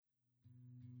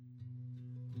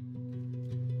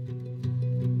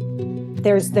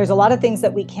there's a lot of things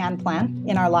that we can plan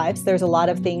in our lives. There's a lot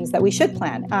of things that we should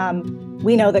plan.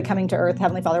 We know that coming to earth,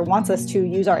 Heavenly Father wants us to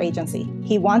use our agency.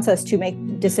 He wants us to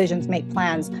make decisions, make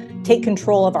plans, take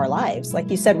control of our lives.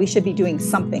 Like you said, we should be doing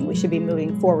something. We should be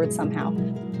moving forward somehow.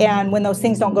 And when those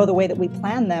things don't go the way that we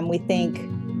plan them, we think,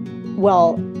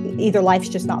 well, either life's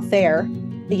just not fair,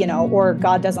 or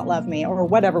God doesn't love me, or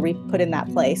whatever we put in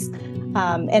that place.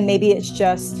 And maybe it's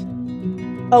just,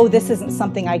 oh, this isn't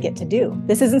something I get to do.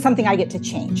 This isn't something I get to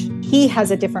change. He has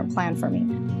a different plan for me.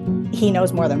 He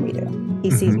knows more than we do. He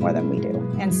sees more than we do.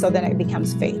 And so then it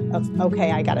becomes faith of,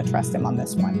 okay, I got to trust him on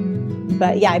this one.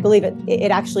 But yeah, I believe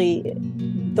it actually,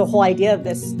 the whole idea of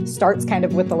this starts kind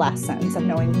of with the last sentence of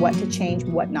knowing what to change,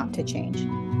 what not to change.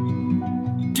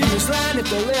 Jesus land if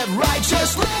they live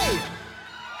righteously.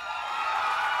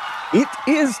 It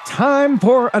is time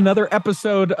for another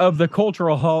episode of the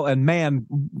Cultural Hall, and man,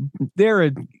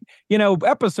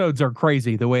 episodes are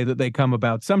crazy the way that they come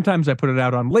about. Sometimes I put it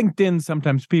out on LinkedIn.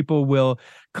 Sometimes people will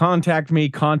contact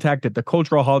at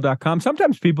theculturalhall.com.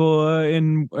 Sometimes people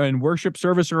in worship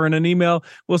service or in an email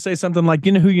will say something like,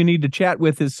 who you need to chat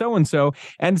with is so-and-so.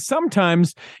 And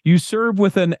sometimes you serve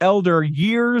with an elder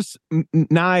years,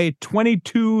 nigh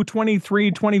 22,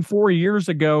 23, 24 years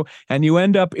ago, and you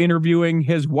end up interviewing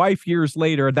his wife years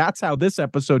later. That's how this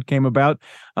episode came about.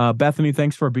 Bethany,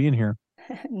 thanks for being here.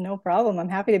 No problem. I'm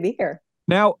happy to be here.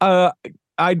 Now,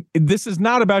 this is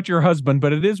not about your husband,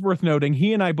 but it is worth noting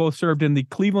he and I both served in the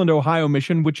Cleveland, Ohio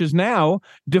mission, which is now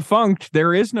defunct.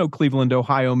 There is no Cleveland,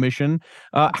 Ohio mission.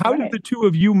 How did the two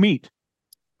of you meet?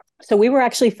 So we were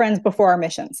actually friends before our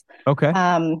missions. Okay.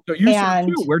 So you served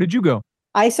too. Where did you go?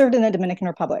 I served in the Dominican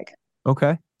Republic.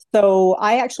 Okay. So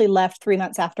I actually left 3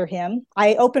 months after him.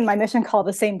 I opened my mission call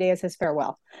the same day as his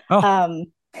farewell. Oh.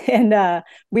 And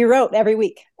we wrote every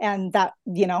week, and that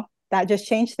just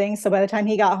changed things. So by the time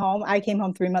he got home, I came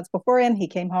home 3 months before him. He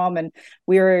came home, and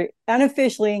we were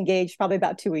unofficially engaged probably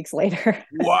about 2 weeks later.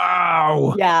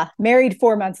 Wow. Yeah. Married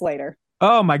 4 months later.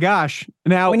 Oh my gosh.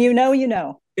 Now, when you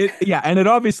know. And it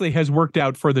obviously has worked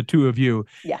out for the two of you.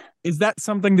 Yeah. Is that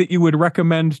something that you would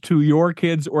recommend to your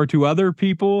kids or to other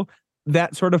people,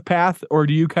 that sort of path? Or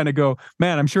do you kind of go,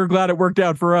 man, I'm sure glad it worked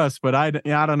out for us, but I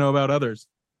don't know about others.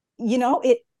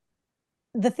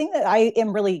 The thing that I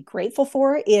am really grateful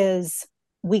for is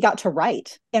we got to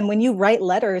write. And when you write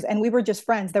letters, and we were just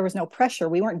friends, there was no pressure.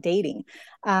 We weren't dating.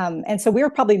 And so we were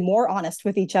probably more honest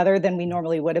with each other than we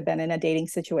normally would have been in a dating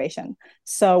situation.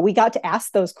 So we got to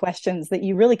ask those questions that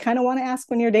you really kind of want to ask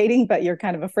when you're dating, but you're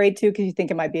kind of afraid to because you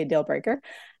think it might be a deal breaker.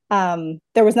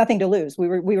 There was nothing to lose. We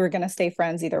were going to stay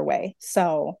friends either way.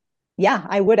 So yeah,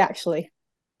 I would actually.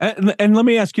 And let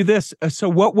me ask you this. So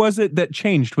what was it that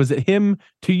changed? Was it him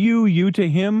to you, you to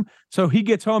him? So he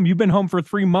gets home. You've been home for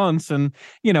 3 months. And,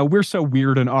 we're so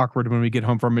weird and awkward when we get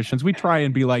home from missions. We try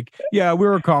and be like, yeah,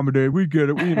 we're accommodated. We get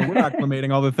it. We're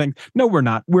acclimating all the things. No, we're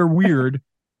not. We're weird.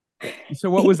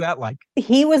 So what was that like?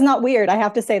 He was not weird. I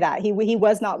have to say that. He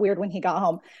was not weird when he got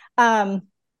home.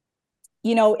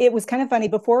 It was kind of funny.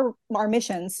 Before our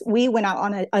missions, we went out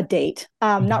on a date.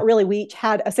 Not really. We each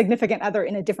had a significant other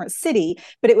in a different city,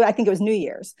 but I think it was New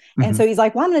Year's. Mm-hmm. And so he's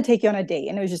like, well, I'm going to take you on a date.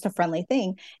 And it was just a friendly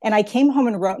thing. And I came home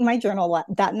and wrote in my journal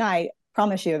that night,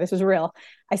 promise you, this was real.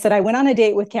 I said, I went on a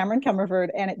date with Cameron Comerford,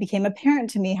 and it became apparent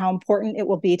to me how important it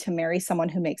will be to marry someone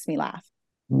who makes me laugh.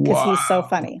 Because he's so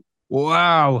funny.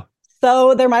 Wow.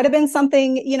 So there might've been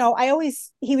something,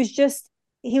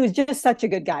 he was just such a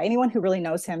good guy. Anyone who really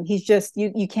knows him, he's just,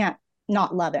 you can't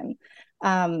not love him.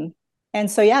 And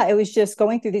so, yeah, it was just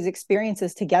going through these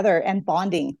experiences together and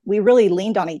bonding. We really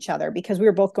leaned on each other because we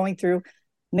were both going through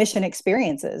mission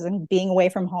experiences and being away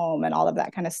from home and all of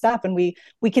that kind of stuff. And we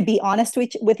could be honest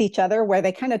with each other, where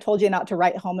they kind of told you not to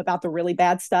write home about the really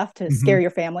bad stuff to scare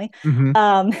your family.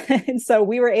 Mm-hmm. And so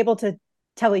we were able to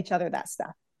tell each other that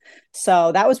stuff.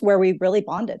 So that was where we really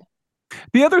bonded.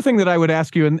 The other thing that I would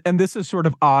ask you, and this is sort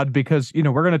of odd because,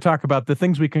 we're going to talk about the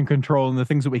things we can control and the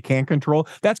things that we can't control.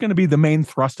 That's going to be the main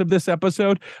thrust of this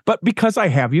episode. But because I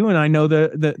have you and I know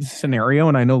the scenario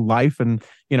and I know life and,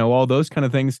 all those kind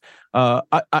of things,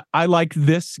 I like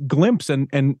this glimpse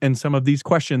and some of these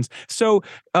questions. So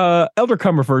Elder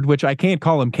Comerford, which I can't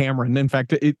call him Cameron. In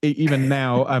fact, even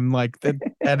now I'm like,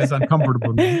 that is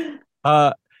uncomfortable.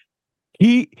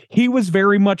 He was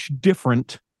very much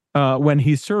different. When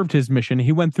he served his mission.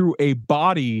 He went through a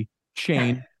body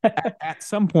chain at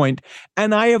some point.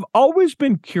 And I have always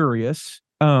been curious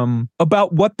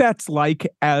about what that's like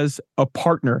as a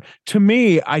partner. To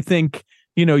me, I think,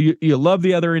 you love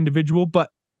the other individual, but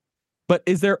But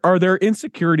are there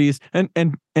insecurities?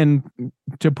 And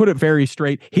to put it very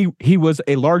straight, he was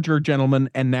a larger gentleman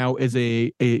and now is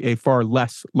a far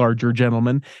less larger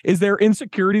gentleman. Is there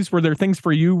insecurities? Were there things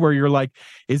for you where you're like,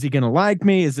 is he going to like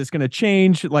me? Is this going to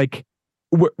change? Like,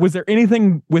 was there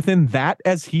anything within that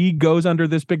as he goes under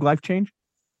this big life change?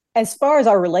 As far as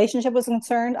our relationship was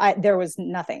concerned, there was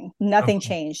nothing Okay.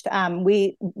 changed.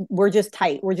 We're just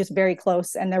tight. We're just very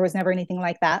close. And there was never anything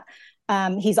like that.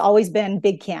 He's always been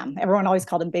Big Cam. Everyone always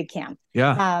called him Big Cam.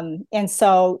 Yeah. And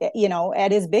so,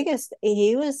 at his biggest,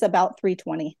 he was about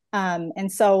 320. And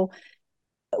so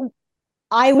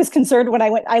I was concerned when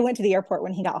I went to the airport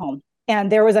when he got home.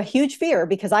 And there was a huge fear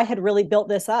because I had really built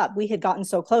this up. We had gotten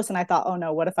so close, and I thought, oh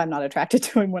no, what if I'm not attracted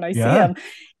to him when I see him?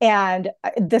 And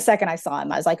the second I saw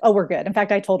him, I was like, oh, we're good. In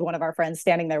fact, I told one of our friends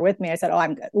standing there with me, I said, oh,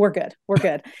 I'm good. We're good. We're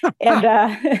good.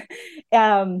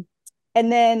 And and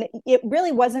then it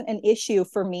really wasn't an issue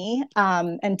for me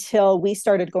until we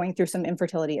started going through some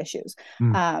infertility issues.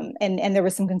 And there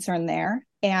was some concern there.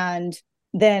 And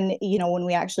then, when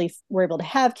we actually were able to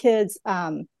have kids,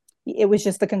 it was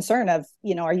just the concern of,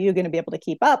 are you going to be able to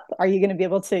keep up? Are you going to be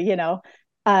able to,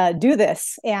 do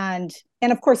this? And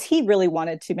of course, he really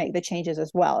wanted to make the changes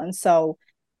as well. And so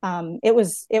it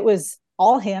was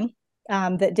all him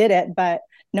that did it. But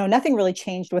no, nothing really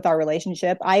changed with our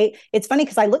relationship. It's funny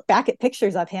because I look back at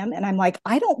pictures of him and I'm like,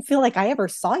 I don't feel like I ever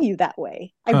saw you that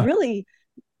way. I really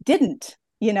didn't.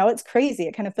 It's crazy.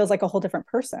 It kind of feels like a whole different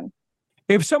person.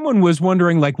 If someone was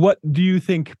wondering, like, what do you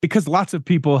think? Because lots of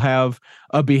people have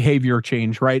a behavior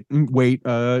change, right? Weight,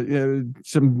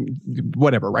 some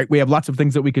whatever, right? We have lots of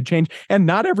things that we could change, and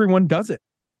not everyone does it.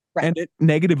 Right. And it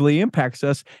negatively impacts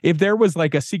us. If there was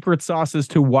like a secret sauce as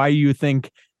to why you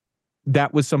think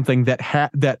that was something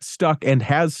that stuck and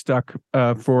has stuck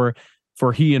for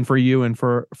he and for you and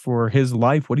for his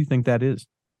life, what do you think that is?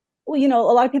 Well,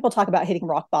 a lot of people talk about hitting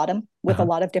rock bottom with a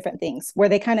lot of different things where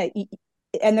they kind of.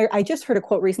 And I just heard a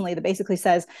quote recently that basically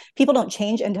says people don't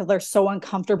change until they're so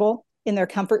uncomfortable in their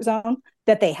comfort zone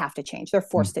that they have to change. They're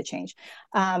forced to change.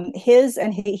 And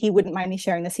he wouldn't mind me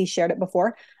sharing this. He shared it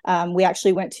before. We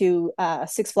actually went to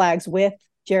Six Flags with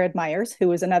Jared Myers, who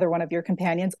was another one of your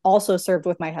companions, also served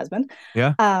with my husband.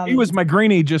 Yeah. He was my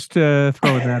greenie, just throwing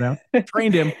that out.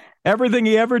 Trained him. Everything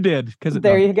he ever did.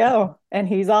 There you go. And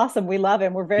he's awesome. We love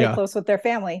him. We're very close with their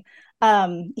family.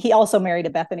 He also married a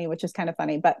Bethany, which is kind of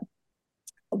funny. But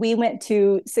we went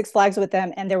to Six Flags with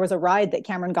them, and there was a ride that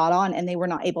Cameron got on, and they were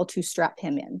not able to strap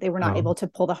him in. They were not able to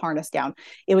pull the harness down.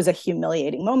 It was a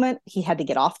humiliating moment. He had to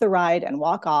get off the ride and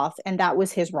walk off, and that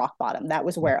was his rock bottom. That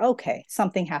was where, okay,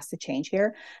 something has to change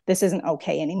here. This isn't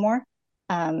okay anymore.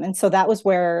 And so that was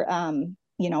where,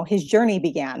 his journey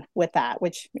began with that,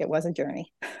 which it was a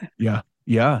journey. Yeah.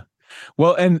 Yeah.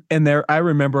 Well, and there, I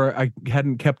remember I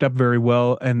hadn't kept up very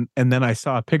well, and then I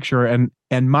saw a picture, and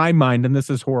my mind, and this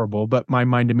is horrible, but my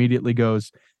mind immediately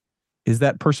goes, is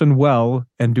that person well?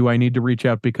 And do I need to reach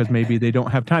out because maybe they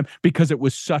don't have time? Because it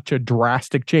was such a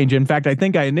drastic change. In fact, I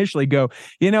think I initially go,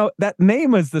 that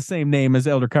name is the same name as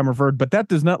Elder Comerford, but that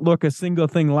does not look a single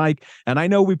thing like. And I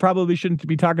know we probably shouldn't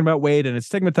be talking about weight, and it's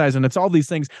stigmatized, and it's all these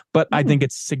things, but I think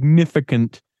it's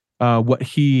significant what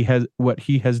he has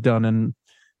done,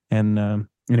 and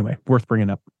anyway, worth bringing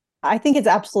up. I think it's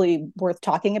absolutely worth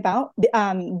talking about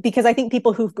because I think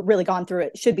people who've really gone through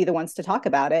it should be the ones to talk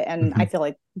about it. And I feel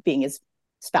like being his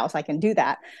spouse, I can do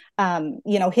that.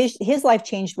 His life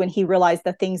changed when he realized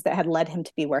the things that had led him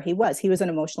to be where he was. He was an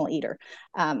emotional eater.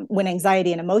 When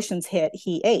anxiety and emotions hit,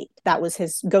 he ate. That was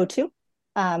his go-to.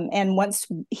 And once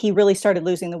he really started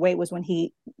losing the weight was when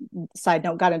he, side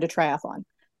note, got into triathlon.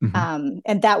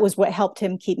 And that was what helped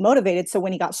him keep motivated. So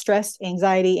when he got stressed,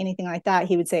 anxiety, anything like that,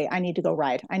 he would say, I need to go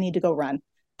ride. I need to go run.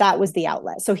 That was the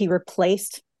outlet. So he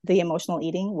replaced the emotional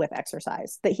eating with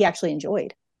exercise that he actually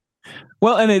enjoyed.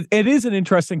 Well, and it is an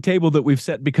interesting table that we've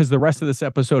set because the rest of this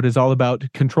episode is all about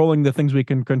controlling the things we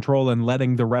can control and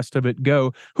letting the rest of it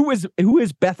go. Who is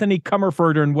Bethany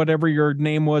Comerford, and whatever your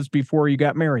name was before you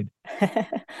got married?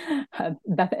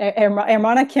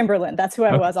 Hermana Kimberlin. That's who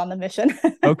I was on the mission.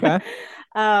 Okay.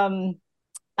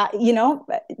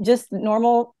 Just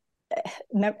normal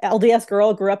LDS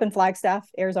girl, grew up in Flagstaff,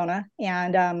 Arizona.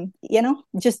 And,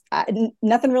 just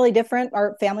nothing really different.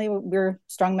 Our family, we're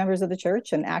strong members of the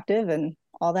church and active and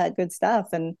all that good stuff.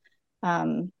 And,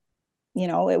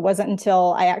 it wasn't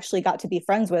until I actually got to be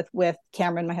friends with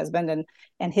Cameron, my husband,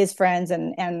 and his friends.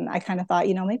 And I kind of thought,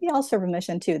 maybe I'll serve a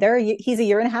mission too. He's a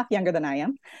year and a half younger than I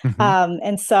am.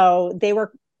 And so they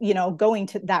were, going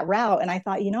to that route. And I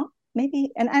thought,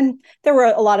 maybe, and there were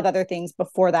a lot of other things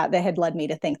before that had led me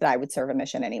to think that I would serve a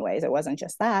mission anyways. It wasn't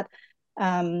just that.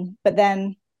 But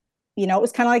then, it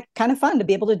was kind of fun to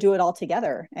be able to do it all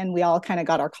together. And we all kind of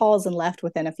got our calls and left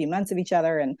within a few months of each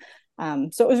other.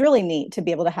 And so it was really neat to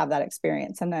be able to have that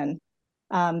experience. And then,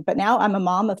 but now I'm a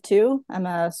mom of two. I'm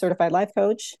a certified life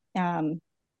coach.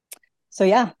 So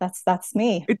yeah, that's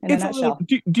me in a nutshell.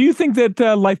 Do you think that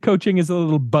life coaching is a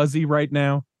little buzzy right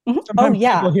now? Mm-hmm. Sometimes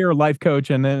people hear life coach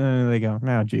and then they go,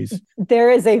 "Oh, geez." There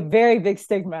is a very big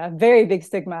stigma.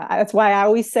 That's why I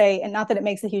always say, and not that it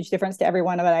makes a huge difference to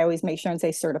everyone, but I always make sure and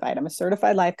say certified. I'm a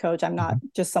certified life coach. I'm not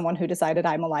just someone who decided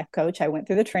I'm a life coach. I went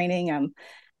through the training.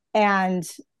 And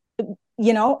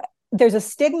there's a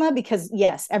stigma because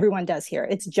yes, everyone does hear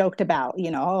it. It's joked about,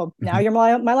 now you're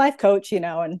my life coach,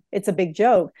 and it's a big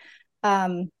joke.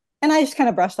 And I just kind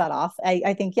of brush that off.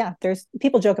 I think, there's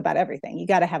people joke about everything. You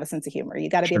got to have a sense of humor. You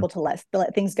got to be able to let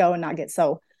things go and not get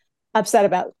so upset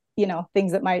about,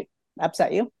 things that might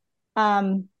upset you.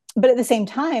 But at the same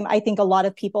time, I think a lot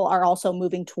of people are also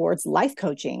moving towards life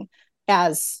coaching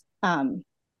as a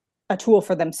tool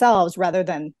for themselves rather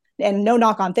than, and no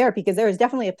knock on therapy, because there is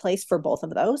definitely a place for both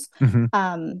of those.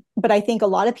 But I think a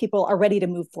lot of people are ready to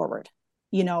move forward.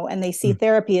 And they see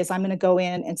therapy as I'm going to go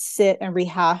in and sit and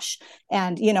rehash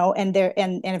and, and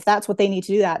if that's what they need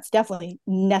to do, that's definitely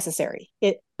necessary.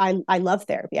 I love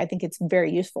therapy. I think it's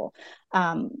very useful.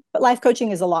 But life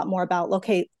coaching is a lot more about,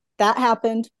 okay, that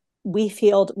happened. We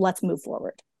healed. Let's move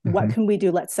forward. What can we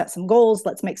do? Let's set some goals.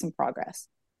 Let's make some progress.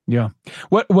 Yeah.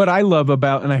 What I love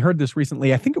about, and I heard this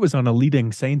recently, I think it was on a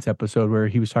Leading Saints episode where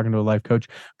he was talking to a life coach,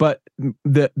 but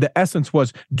the essence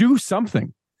was do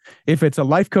something. If it's a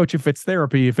life coach, if it's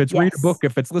therapy, if it's read a book,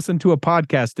 if it's listen to a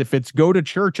podcast, if it's go to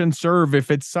church and serve, if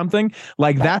it's something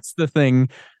like that's the thing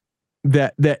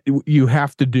that you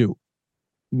have to do.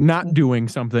 Not doing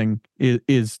something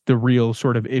is the real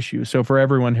sort of issue. So for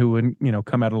everyone who would,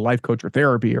 come out of life coach or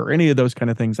therapy or any of those kind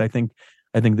of things, I think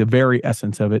the very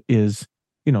essence of it is,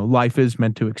 life is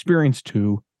meant to experience,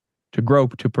 to grow,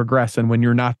 to progress. And when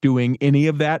you're not doing any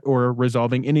of that or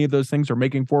resolving any of those things or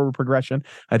making forward progression,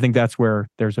 I think that's where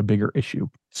there's a bigger issue.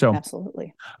 So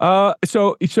absolutely.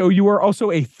 So you are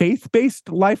also a faith-based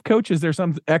life coach. Is there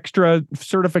some extra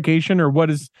certification or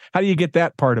how do you get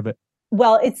that part of it?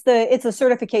 Well, it's a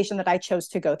certification that I chose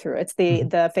to go through. It's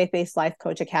the Faith-Based Life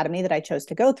Coach Academy that I chose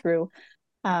to go through.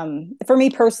 For me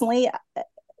personally,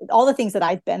 all the things that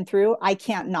I've been through, I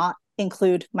can't not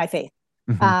include my faith.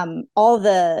 Hindsight's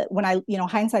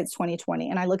 2020,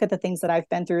 and I look at the things that I've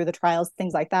been through, the trials,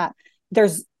 things like that.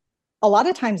 There's a lot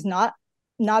of times not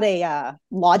a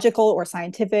logical or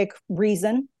scientific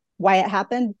reason why it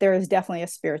happened. There is definitely a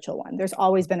spiritual one. There's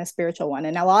always been a spiritual one,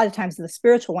 and a lot of times the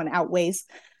spiritual one outweighs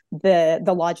the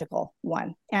logical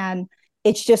one, and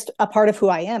it's just a part of who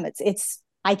I am. It's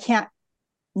I can't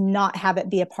not have it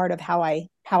be a part of how I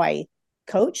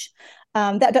coach.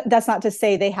 That's not to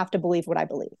say they have to believe what I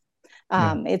believe.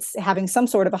 It's having some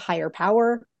sort of a higher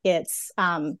power. It's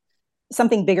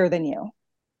something bigger than you.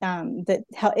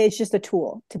 It's just a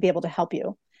tool to be able to help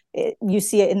you. You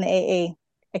see it in the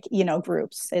AA,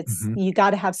 groups. It's you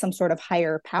got to have some sort of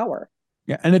higher power.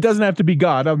 Yeah, and it doesn't have to be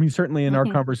God. I mean, certainly in our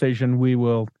conversation, we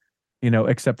will,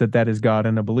 accept that is God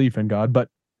and a belief in God, but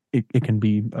it can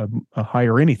be a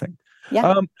higher anything.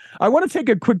 Yeah. I want to take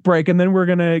a quick break, and then we're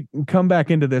going to come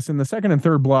back into this. In the second and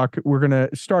third block, we're going to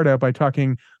start out by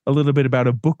talking a little bit about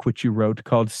a book which you wrote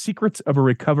called Secrets of a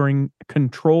Recovering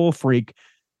Control Freak,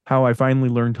 How I Finally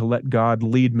Learned to Let God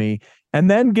Lead Me, and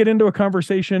then get into a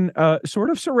conversation sort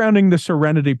of surrounding the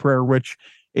Serenity Prayer, which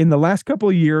in the last couple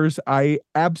of years, I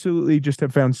absolutely just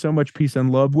have found so much peace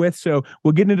and love with. So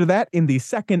we'll get into that in the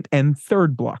second and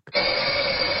third block.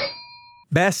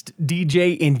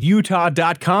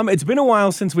 BestDJinUtah.com. It's been a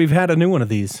while since we've had a new one of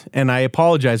these, and I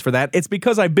apologize for that. It's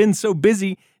because I've been so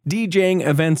busy DJing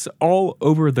events all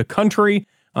over the country,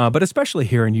 but especially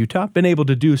here in Utah. Been able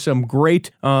to do some great,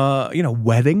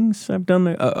 weddings. I've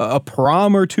done a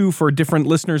prom or two for different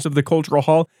listeners of the Cultural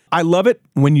Hall. I love it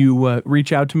when you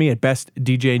reach out to me at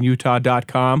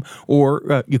bestdjinutah.com,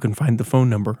 or you can find the phone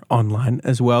number online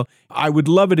as well. I would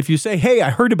love it if you say, hey,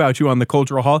 I heard about you on the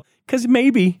Cultural Hall, because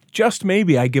maybe, just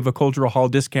maybe, I give a Cultural Hall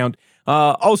discount.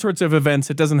 All sorts of events.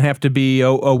 It doesn't have to be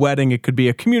a wedding. It could be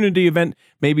a community event.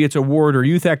 Maybe it's a ward or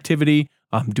youth activity.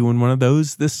 I'm doing one of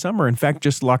those this summer. In fact,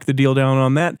 just lock the deal down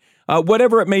on that.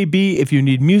 Whatever it may be, if you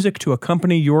need music to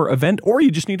accompany your event, or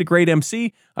you just need a great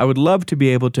MC, I would love to be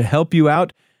able to help you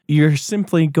out. You're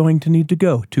simply going to need to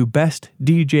go to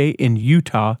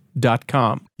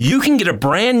bestdjinutah.com. You can get a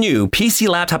brand new PC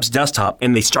Laptops desktop,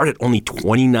 and they start at only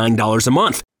 $29 a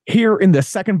month. Here in the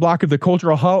second block of the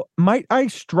Cultural Hall, might I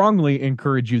strongly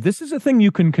encourage you, this is a thing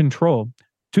you can control.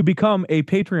 to become a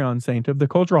Patreon saint of the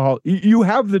Cultural Hall. You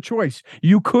have the choice.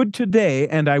 You could today,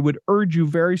 and I would urge you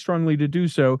very strongly to do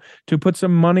so, to put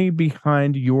some money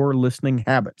behind your listening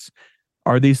habits.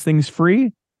 Are these things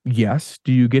free? Yes.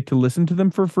 Do you get to listen to them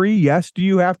for free? Yes. Do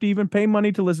you have to even pay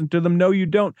money to listen to them? No, you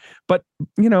don't. But,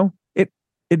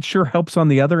 it sure helps on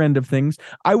the other end of things.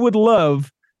 I would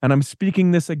love, and I'm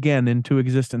speaking this again into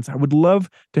existence, I would love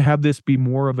to have this be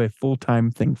more of a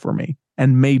full-time thing for me.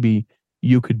 And maybe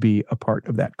you could be a part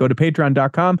of that. Go to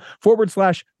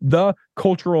patreon.com/The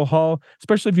Cultural Hall,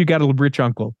 especially if you got a rich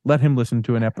uncle. Let him listen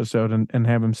to an episode and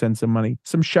have him send some money,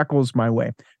 some shekels my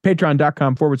way.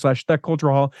 Patreon.com/The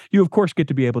Cultural Hall. You, of course, get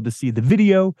to be able to see the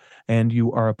video, and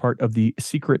you are a part of the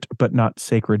secret but not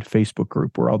sacred Facebook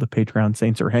group where all the Patreon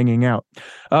saints are hanging out.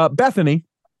 Bethany,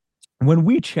 when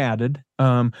we chatted,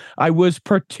 I was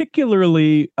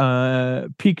particularly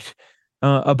piqued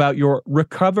about your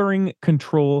recovering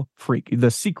control freak,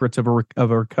 the secrets of a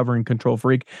recovering control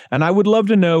freak. And I would love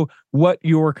to know what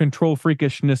your control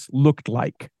freakishness looked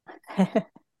like.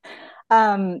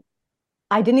 I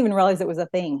didn't even realize it was a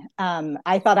thing.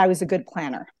 I thought I was a good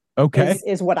planner. Okay.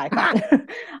 Is what I thought.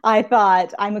 I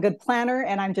thought I'm a good planner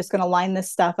and I'm just going to line this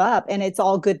stuff up and it's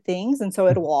all good things. And so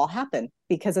it will all happen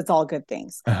because it's all good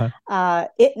things.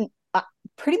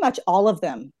 Pretty much all of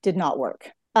them did not work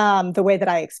the way that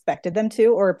I expected them to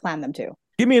or planned them to.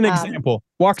 Give me an example.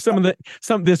 Walk some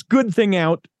of this good thing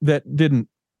out that didn't.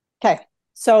 Okay.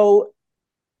 So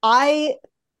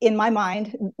in my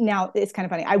mind, now it's kind of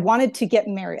funny. I wanted to get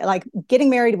married. Like getting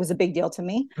married was a big deal to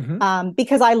me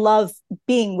because I love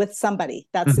being with somebody.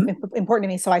 That's important to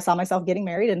me. So I saw myself getting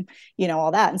married and,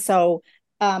 all that. And so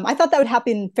I thought that would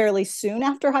happen fairly soon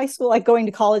after high school, like going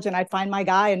to college and I'd find my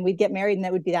guy and we'd get married and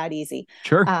it would be that easy.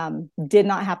 Sure. Did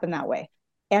not happen that way.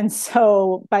 And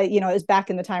so, but it was back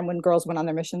in the time when girls went on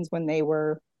their missions when they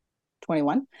were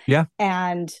 21. Yeah.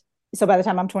 And so by the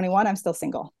time I'm 21, I'm still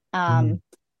single. And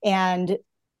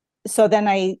so then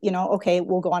okay,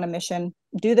 we'll go on a mission,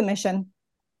 do the mission,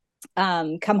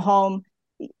 come home,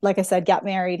 like I said, got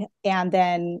married, and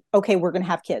then, okay, we're going to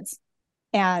have kids.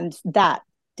 And that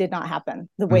did not happen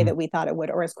the way that we thought it would,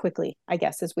 or as quickly, I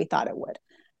guess, as we thought it would.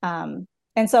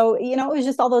 And so, it was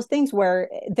just all those things where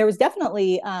there was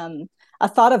definitely a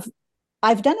thought of,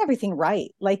 I've done everything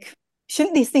right. Like,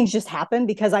 shouldn't these things just happen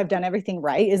because I've done everything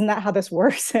right? Isn't that how this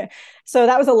works? So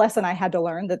that was a lesson I had to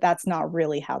learn, that that's not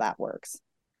really how that works.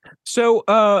 So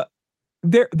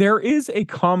there is a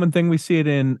common thing. We see it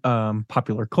in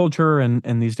popular culture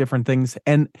and these different things.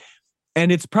 And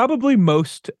it's probably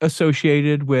most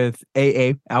associated with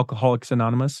AA, Alcoholics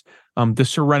Anonymous, the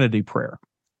Serenity Prayer.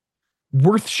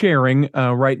 Worth sharing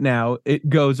right now, it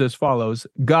goes as follows.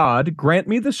 God, grant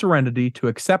me the serenity to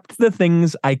accept the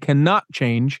things I cannot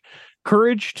change,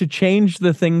 courage to change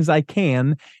the things I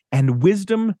can, and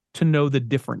wisdom to know the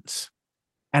difference.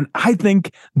 And I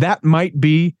think that might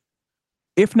be,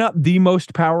 if not the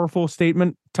most powerful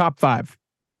statement, top 5.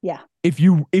 Yeah. If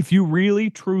you really,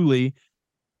 truly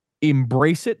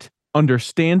embrace it,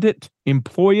 understand it,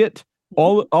 employ it,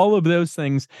 all of those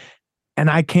things. And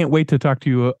I can't wait to talk to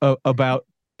you about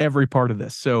every part of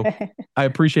this. So I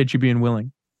appreciate you being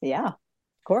willing. Yeah, of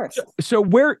course. So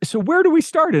where do we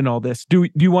start in all this? Do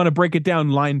you want to break it down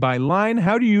line by line?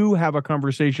 How do you have a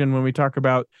conversation when we talk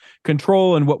about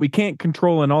control and what we can't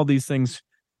control and all these things?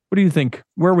 What do you think?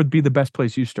 Where would be the best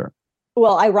place you start?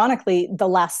 Well, ironically, the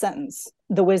last sentence,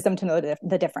 the wisdom to know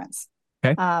the difference.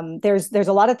 Okay. There's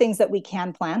a lot of things that we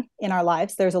can plan in our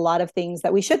lives. There's a lot of things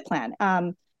that we should plan.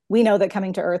 We know that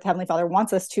coming to earth, Heavenly Father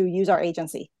wants us to use our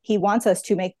agency. He wants us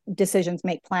to make decisions,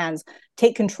 make plans,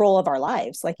 take control of our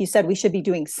lives. Like you said, we should be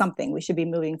doing something. We should be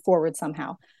moving forward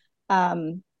somehow.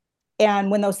 And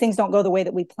when those things don't go the way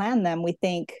that we plan them, we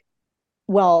think,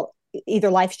 well,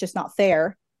 either life's just not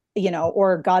fair,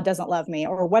 or God doesn't love me,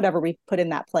 or whatever we put in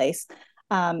that place.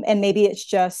 And maybe it's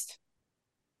just,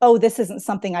 oh, this isn't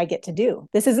something I get to do.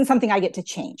 This isn't something I get to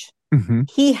change.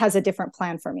 He has a different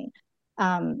plan for me.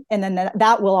 And then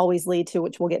that will always lead to,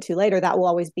 which we'll get to later, that will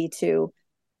always be to,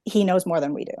 he knows more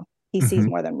than we do. He sees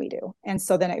more than we do. And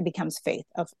so then it becomes faith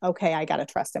of, okay, I got to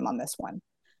trust him on this one.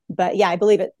 But yeah, I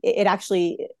believe it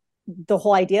actually, the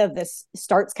whole idea of this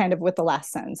starts kind of with the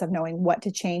last sentence of knowing what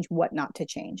to change, what not to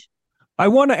change. I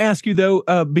want to ask you though,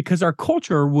 because our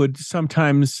culture would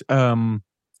sometimes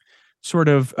sort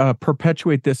of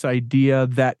perpetuate this idea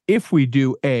that if we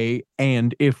do A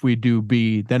and if we do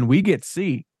B, then we get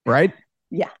C, right?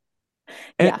 Yeah.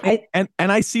 And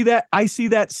I see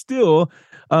that still,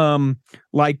 there's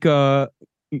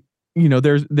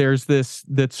this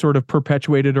that's sort of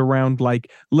perpetuated around,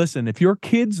 like, listen, if your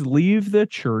kids leave the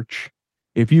church,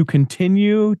 if you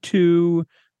continue to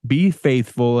be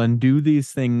faithful and do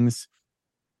these things,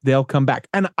 they'll come back.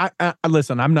 And I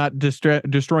listen, I'm not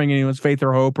destroying anyone's faith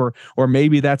or hope, or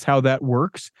maybe that's how that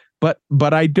works, but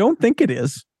I don't think it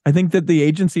is. I think that the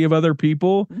agency of other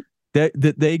people, that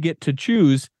they get to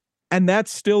choose, and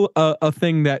that's still a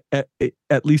thing that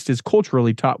at least is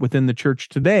culturally taught within the church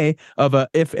today, of a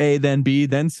if A then B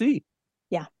then C.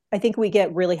 Yeah, I think we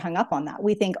get really hung up on that.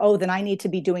 We think, oh, then I need to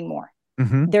be doing more.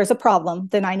 Mm-hmm. There's a problem,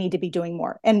 then I need to be doing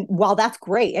more. And while that's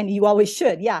great, and you always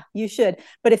should, yeah, you should.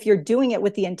 But if you're doing it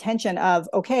with the intention of,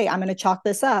 okay, I'm going to chalk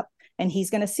this up, and he's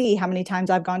going to see how many times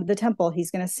I've gone to the temple,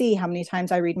 he's going to see how many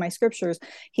times I read my scriptures,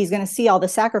 he's going to see all the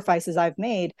sacrifices I've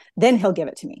made, then he'll give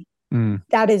it to me.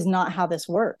 That is not how this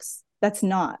works. That's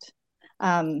not.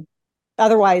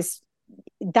 Otherwise,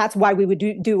 that's why we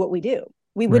would do what we do.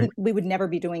 We would never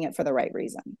be doing it for the right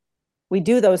reason. We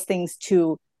do those things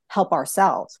to help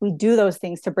ourselves. We do those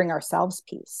things to bring ourselves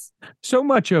peace. So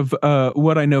much of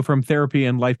what I know from therapy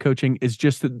and life coaching is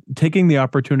just taking the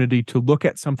opportunity to look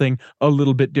at something a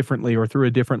little bit differently, or through a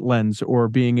different lens, or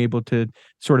being able to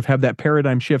sort of have that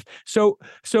paradigm shift. So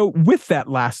with that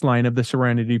last line of the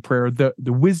Serenity Prayer, the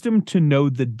wisdom to know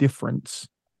the difference,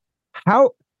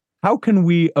 how can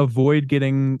we avoid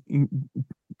getting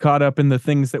caught up in the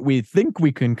things that we think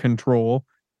we can control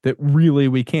that really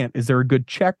we can't? Is there a good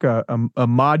check, a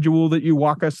module that you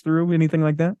walk us through, anything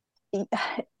like that?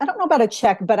 I don't know about a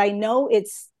check, but I know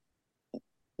it's,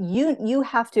 you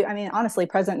have to, I mean, honestly,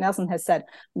 President Nelson has said,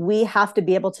 we have to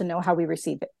be able to know how we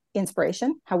receive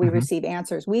inspiration, how we receive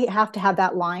answers. We have to have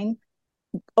that line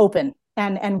open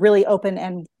and really open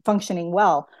and functioning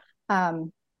well.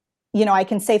 I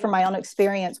can say from my own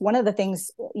experience, one of the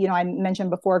things, I mentioned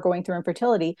before, going through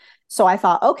infertility. So I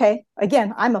thought, okay,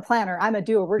 again, I'm a planner, I'm a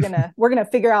doer. We're going to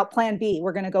figure out plan B.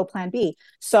 We're going to go plan B.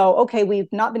 So, okay,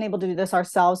 we've not been able to do this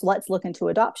ourselves. Let's look into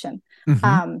adoption.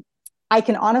 I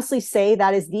can honestly say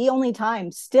that is the only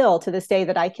time still to this day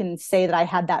that I can say that I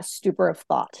had that stupor of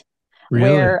thought.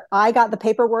 Really? Where I got the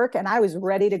paperwork and I was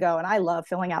ready to go. And I love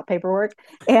filling out paperwork.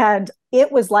 And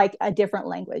it was like a different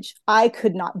language. I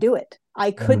could not do it.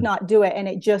 I could not do it. And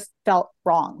it just felt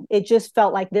wrong. It just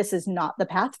felt like this is not the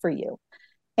path for you.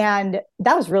 And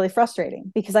that was really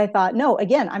frustrating, because I thought, no,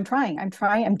 again, I'm trying,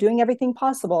 I'm doing everything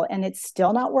possible, and it's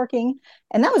still not working.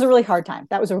 And that was a really hard time.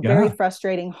 That was a very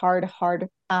frustrating, hard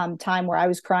time where I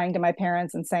was crying to my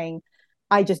parents and saying,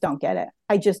 I just don't get it.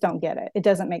 I just don't get it. It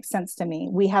doesn't make sense to me.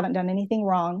 We haven't done anything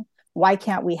wrong. Why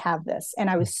can't we have this? And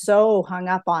I was so hung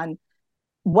up on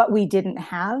what we didn't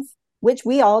have, which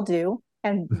we all do.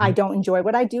 And I don't enjoy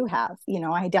what I do have.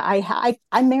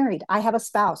 I'm married. I have a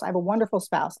spouse. I have a wonderful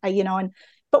spouse.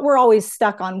 But we're always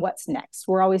stuck on what's next.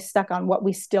 We're always stuck on what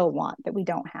we still want that we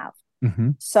don't have.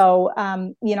 So,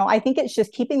 I think it's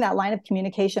just keeping that line of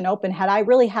communication open. Had I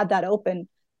really had that open,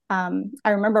 I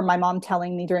remember my mom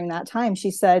telling me during that time,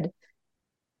 she said,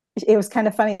 it was kind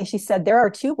of funny. She said, there are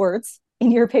 2 words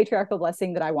in your patriarchal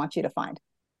blessing that I want you to find.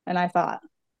 And I thought,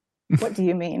 what do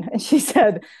you mean? And she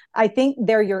said, I think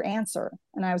they're your answer.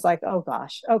 And I was like, oh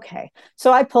gosh, okay.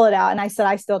 So I pull it out and I said,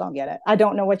 I still don't get it. I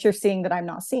don't know what you're seeing that I'm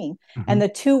not seeing. And the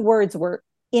 2 words were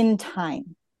in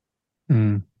time.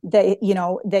 That,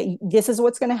 that this is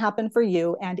what's going to happen for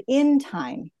you. And in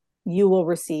time, you will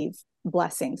receive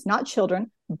blessings, not children,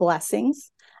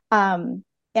 blessings. And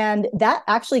that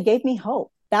actually gave me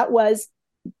hope. That was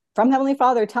from Heavenly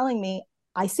Father telling me,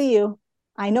 I see you.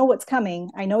 I know what's coming.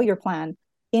 I know your plan.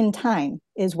 In time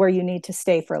is where you need to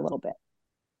stay for a little bit.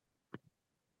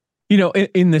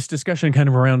 In this discussion kind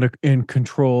of around in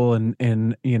control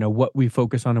and what we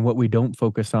focus on and what we don't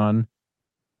focus on,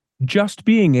 just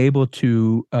being able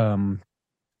to, and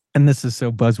this is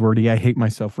so buzzwordy, I hate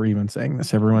myself for even saying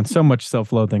this, everyone, so much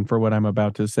self-loathing for what I'm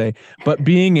about to say, but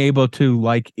being able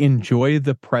to enjoy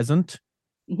the present,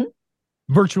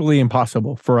 virtually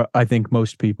impossible for, I think,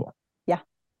 most people.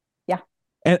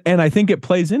 And I think it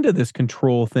plays into this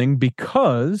control thing,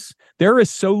 because there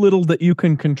is so little that you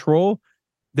can control,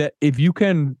 that if you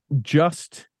can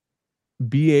just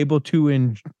be able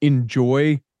to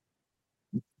enjoy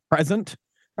present,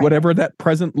 whatever that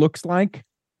present looks like,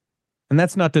 and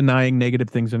that's not denying negative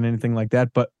things and anything like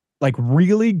that, but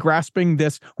really grasping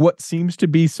this, what seems to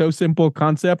be so simple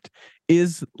concept,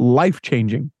 is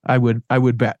life-changing, I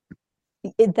would bet.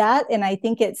 That, and I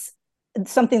think it's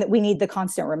something that we need the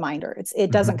constant reminder.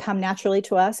 It doesn't come naturally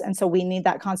to us. And so we need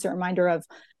that constant reminder of,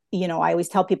 I always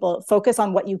tell people, focus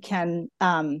on what you can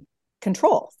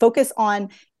control. Focus on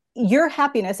your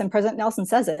happiness. And President Nelson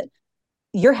says it,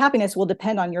 your happiness will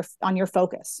depend on your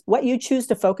focus. What you choose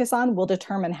to focus on will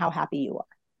determine how happy you are.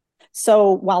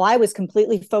 So while I was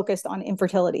completely focused on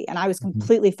infertility and I was Mhm.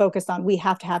 completely focused on, we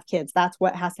have to have kids, that's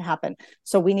what has to happen.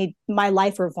 So my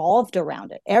life revolved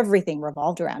around it. Everything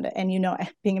revolved around it. And,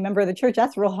 being a member of the church,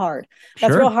 that's real hard.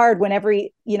 That's Sure. real hard when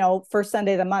every, first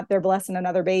Sunday of the month, they're blessing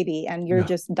another baby and you're Yeah.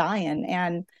 just dying.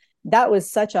 And that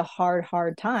was such a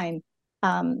hard time.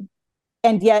 And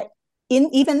yet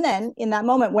even then, in that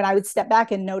moment, when I would step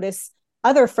back and notice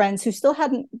other friends who still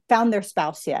hadn't found their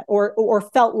spouse yet, or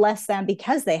felt less than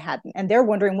because they hadn't, and they're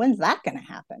wondering, when's that going to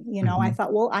happen? I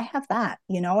thought, well, I have that,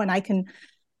 and I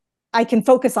can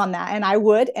focus on that.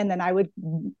 And then I would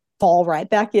fall right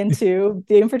back into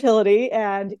the infertility.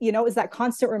 And, it was that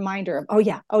constant reminder of, oh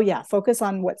yeah, focus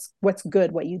on what's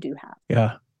good, what you do have.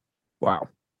 Yeah. Wow.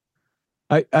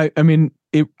 I mean,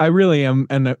 I really am,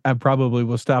 and I probably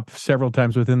will stop several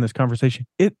times within this conversation.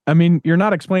 You're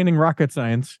not explaining rocket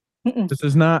science. Mm-mm.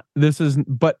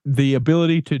 But the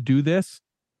ability to do this,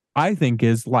 I think,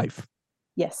 is life.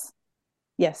 Yes.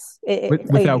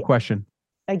 Without question.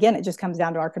 Again, it just comes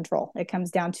down to our control. It comes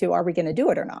down to, are we going to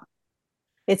do it or not?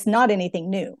 It's not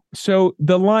anything new. So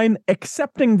the line,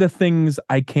 accepting the things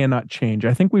I cannot change,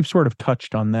 I think we've sort of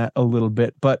touched on that a little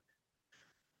bit, but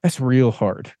that's real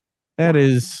hard. I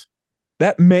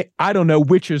don't know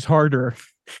which is harder.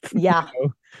 Yeah.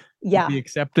 Yeah. The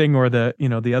accepting or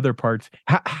the other parts.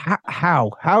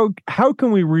 How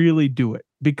can we really do it?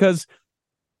 Because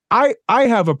I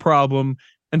have a problem,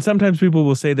 and sometimes people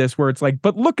will say this where it's like,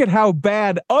 but look at how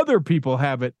bad other people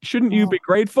have it. Shouldn't you be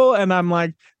grateful? And I'm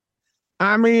like,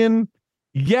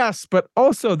 yes, but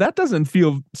also that doesn't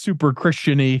feel super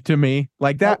Christian-y to me.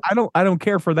 Like that, I don't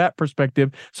care for that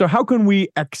perspective. So how can we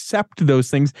accept those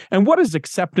things? And what does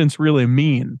acceptance really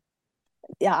mean?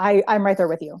 Yeah, I'm right there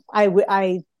with you.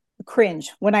 I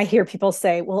cringe when I hear people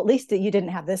say, well, at least you didn't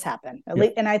have this happen.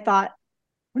 And I thought,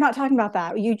 we're not talking about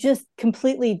that. You just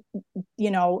completely,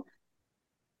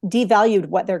 devalued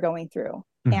what they're going through.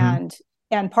 Mm-hmm.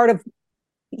 And part of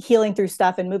healing through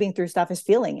stuff and moving through stuff is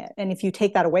feeling it. And if you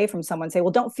take that away from someone, say, well,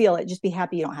 don't feel it, just be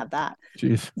happy you don't have that.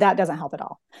 Jeez. That doesn't help at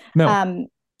all. No.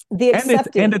 The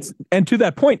accepting, and to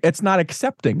that point, it's not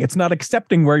accepting. It's not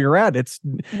accepting where you're at. It's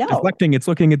deflecting. It's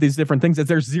looking at these different things.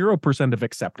 There's 0% of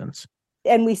acceptance.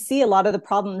 And we see a lot of the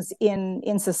problems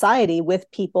in society with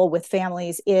people, with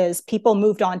families, is people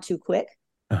moved on too quick.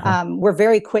 Uh-huh. We're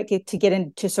very quick to get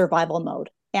into survival mode.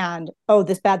 And,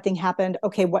 this bad thing happened.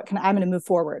 Okay, I'm going to move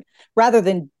forward, rather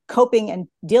than coping and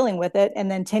dealing with it.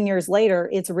 And then 10 years later,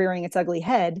 it's rearing its ugly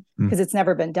head because it's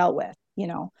never been dealt with,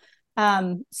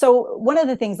 So one of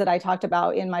the things that I talked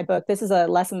about in my book, this is a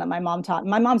lesson that my mom taught.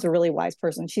 My mom's a really wise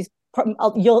person.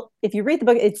 If you read the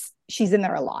book, she's in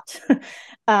there a lot.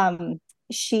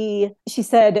 She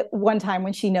said one time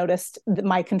when she noticed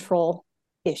my control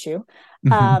issue,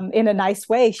 in a nice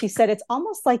way, she said, it's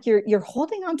almost like you're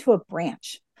holding onto a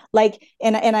branch.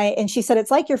 And she said,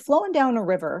 it's like you're flowing down a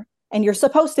river and you're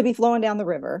supposed to be flowing down the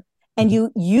river. And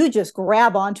you just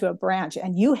grab onto a branch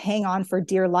and you hang on for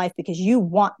dear life because you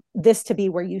want this to be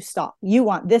where you stop. You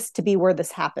want this to be where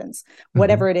this happens,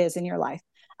 whatever it is in your life.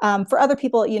 For other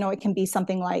people, it can be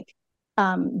something like,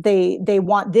 they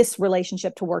want this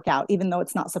relationship to work out, even though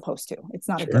it's not supposed to. It's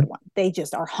not a good one. They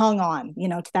just are hung on,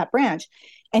 to that branch.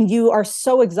 And you are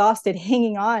so exhausted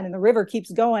hanging on, and the river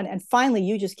keeps going. And finally,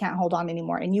 you just can't hold on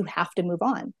anymore, and you have to move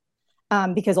on,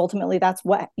 because ultimately that's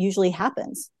what usually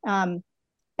happens.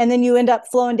 And then you end up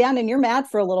flowing down, and you're mad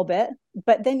for a little bit,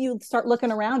 but then you start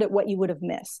looking around at what you would have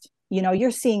missed.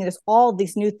 You're seeing all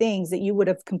these new things that you would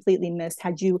have completely missed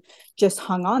had you just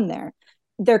hung on there.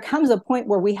 There comes a point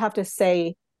where we have to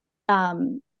say,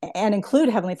 and include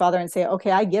Heavenly Father and say,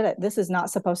 okay, I get it. This is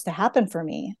not supposed to happen for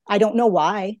me. I don't know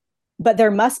why, but there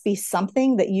must be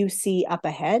something that you see up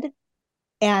ahead.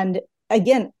 And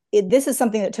again, this is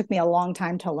something that took me a long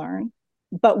time to learn.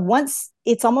 But once,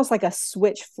 it's almost like a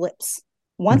switch flips.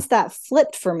 Once that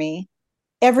flipped for me,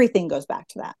 everything goes back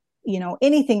to that.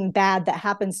 Anything bad that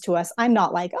happens to us, I'm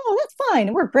not like, oh, that's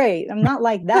fine, we're great. I'm not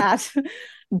like that.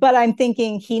 But I'm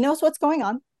thinking, he knows what's going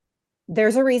on.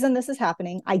 There's a reason this is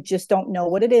happening. I just don't know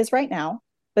what it is right now,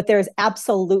 but there's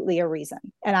absolutely a reason.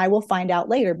 And I will find out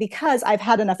later, because I've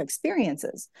had enough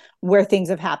experiences where things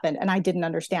have happened and I didn't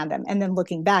understand them. And then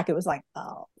looking back, it was like,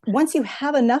 oh, once you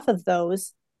have enough of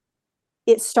those,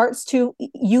 it starts to,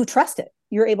 you trust it.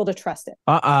 You're able to trust it.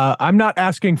 I'm not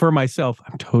asking for myself.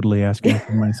 I'm totally asking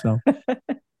for myself.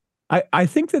 I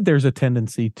think that there's a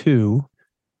tendency to,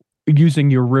 using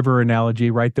your river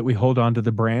analogy, right, that we hold on to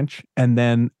the branch and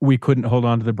then we couldn't hold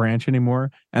on to the branch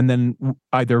anymore. And then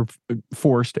either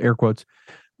forced, air quotes,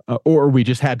 or we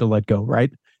just had to let go,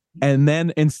 right? And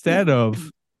then instead of,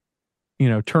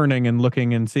 turning and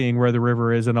looking and seeing where the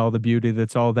river is and all the beauty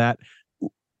that's all that.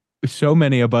 So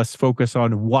many of us focus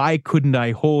on, why couldn't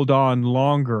I hold on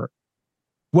longer?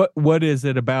 What is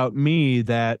it about me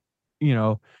that,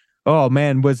 oh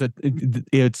man,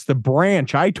 it's the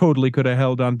branch. I totally could have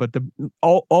held on, but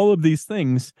all of these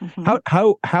things,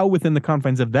 how within the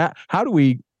confines of that, how do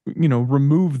we,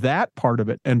 remove that part of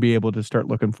it and be able to start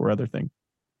looking for other things?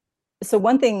 So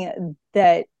one thing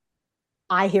that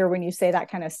I hear when you say that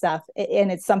kind of stuff,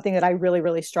 and it's something that I really,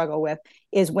 really struggle with,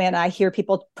 is when I hear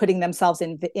people putting themselves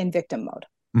in victim mode.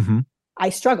 Mm-hmm. I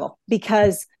struggle,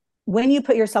 because when you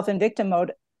put yourself in victim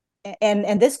mode,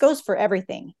 and this goes for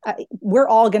everything, we're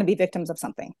all going to be victims of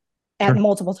something at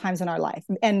multiple times in our life,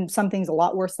 and some things a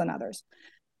lot worse than others.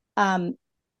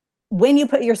 When you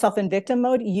put yourself in victim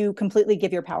mode, you completely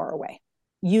give your power away.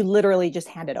 You literally just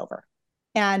hand it over.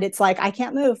 And it's like, I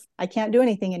can't move. I can't do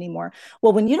anything anymore.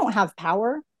 Well, when you don't have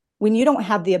power, when you don't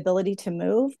have the ability to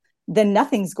move, then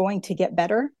nothing's going to get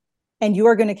better. And you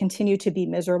are going to continue to be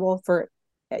miserable for,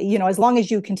 as long as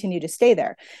you continue to stay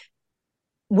there.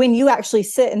 When you actually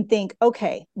sit and think,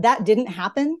 okay, that didn't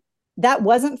happen. That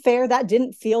wasn't fair. That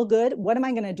didn't feel good. What am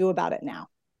I going to do about it now?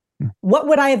 What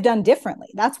would I have done differently?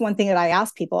 That's one thing that I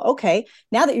ask people. Okay,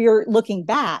 now that you're looking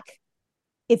back,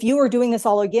 if you were doing this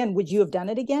all again, would you have done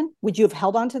it again? Would you have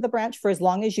held on to the branch for as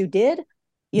long as you did?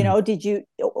 Did you,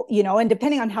 and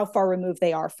depending on how far removed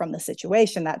they are from the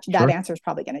situation, that answer is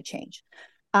probably going to change.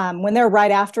 When they're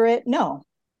right after it, no,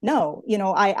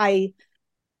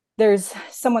 there's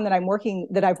someone that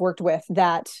I've worked with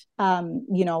that,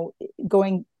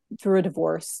 going through a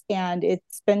divorce, and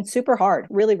it's been super hard,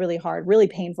 really, really hard, really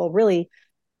painful, really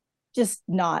just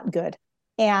not good.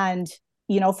 And,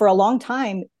 for a long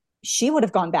time, she would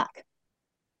have gone back.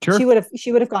 Sure.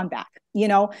 She would have gone back,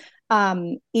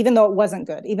 even though it wasn't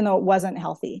good, even though it wasn't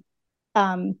healthy,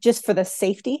 just for the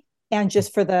safety and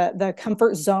just for the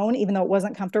comfort zone, even though it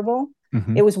wasn't comfortable.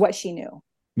 Mm-hmm. It was what she knew.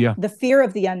 Yeah. The fear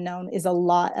of the unknown is a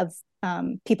lot of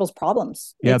people's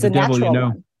problems. Yeah. It's the devil,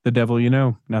 one. The devil,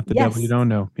 not the devil you don't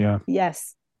know. Yeah.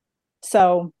 Yes.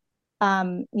 So,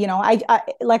 I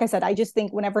like I said, I just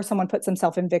think whenever someone puts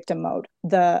themselves in victim mode,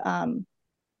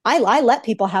 I let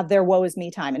people have their woe is me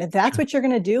time. And if that's what you're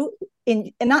going to do,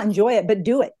 and not enjoy it, but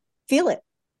do it, feel it,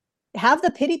 have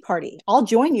the pity party. I'll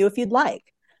join you if you'd like,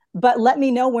 but let me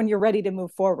know when you're ready to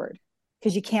move forward,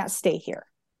 because you can't stay here.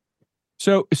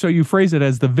 So you phrase it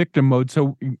as the victim mode.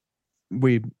 So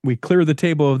we clear the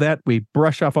table of that. We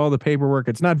brush off all the paperwork.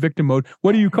 It's not victim mode.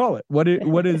 What do you call it? What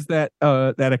is that,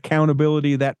 that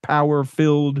accountability, that power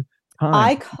filled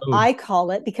time? I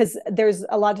call it, because there's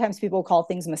a lot of times people call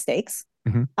things mistakes.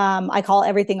 Mm-hmm. I call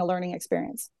everything a learning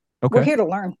experience. Okay. We're here to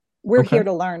learn. We're here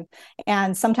to learn.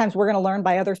 And sometimes we're going to learn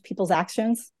by other people's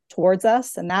actions towards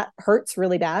us. And that hurts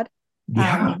really bad.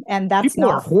 Yeah. And that's people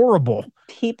are horrible.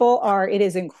 It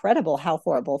is incredible how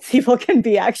horrible people can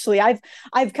be. Actually,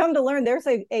 I've come to learn there's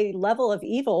a level of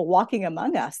evil walking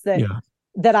among us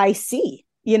that I see,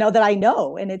 that I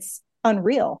know, and it's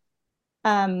unreal.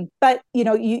 But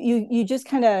you just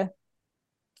kind of,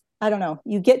 I don't know,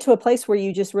 you get to a place where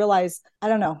you just realize, I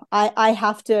don't know, I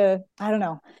have to, I don't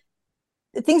know,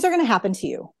 things are going to happen to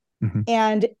you. Mm-hmm.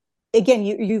 And again,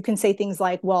 you can say things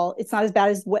like, well, it's not as bad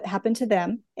as what happened to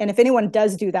them. And if anyone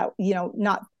does do that,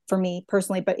 not for me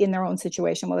personally, but in their own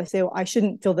situation, well, they say, well, I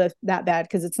shouldn't feel that bad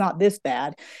because it's not this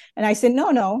bad. And I said,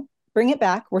 no, bring it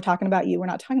back. We're talking about you. We're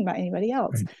not talking about anybody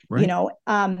else. Right.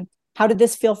 How did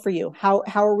this feel for you? How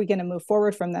are we going to move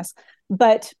forward from this?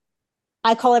 But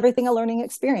I call everything a learning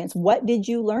experience. What did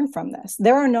you learn from this?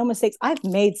 There are no mistakes. I've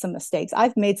made some mistakes.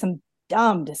 I've made some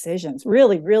dumb decisions,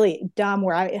 really, really dumb,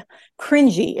 where I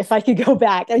cringy. If I could go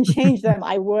back and change them,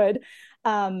 I would.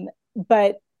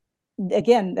 But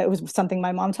again, that was something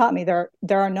my mom taught me. There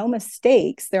are no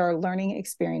mistakes. There are learning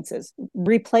experiences.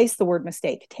 Replace the word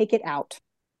mistake. Take it out.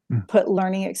 Put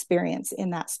learning experience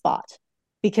in that spot.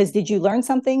 Because did you learn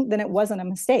something? Then it wasn't a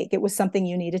mistake. It was something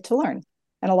you needed to learn.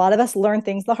 And a lot of us learn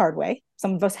things the hard way.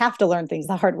 Some of us have to learn things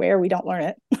the hard way, or we don't learn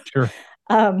it. Sure.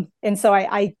 And so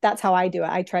I that's how I do it.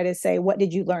 I try to say, what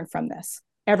did you learn from this?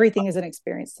 Everything is an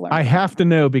experience to learn. I have to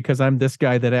know, because I'm this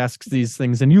guy that asks these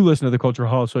things, and you listen to the Cultural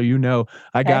Hall, so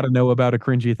I got to know about a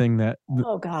cringy thing that.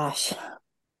 Oh gosh.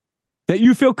 That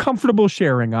you feel comfortable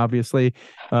sharing. Obviously,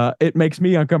 it makes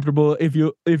me uncomfortable if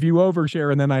you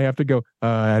overshare, and then I have to go.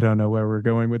 I don't know where we're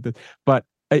going with this, but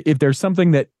if there's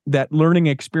something that learning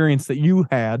experience that you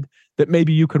had that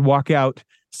maybe you could walk out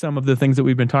some of the things that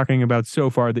we've been talking about so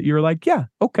far that you're like, yeah,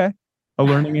 okay, a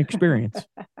learning experience.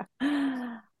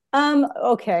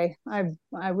 Okay,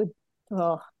 I would.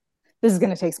 Oh, this is going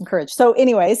to take some courage. So,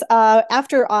 anyways,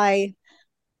 after I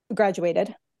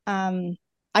graduated,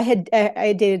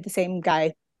 I dated the same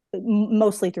guy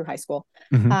mostly through high school.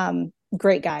 Mm-hmm.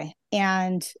 Great guy.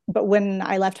 But when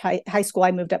I left high school,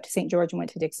 I moved up to St. George and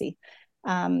went to Dixie,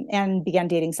 and began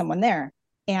dating someone there.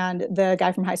 And the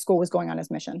guy from high school was going on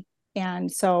his mission.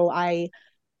 And so I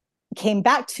came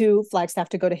back to Flagstaff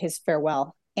to go to his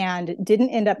farewell, and didn't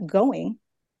end up going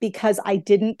because I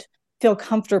didn't feel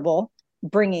comfortable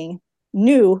bringing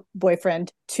new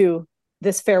boyfriend to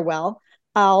this farewell.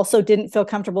 I also didn't feel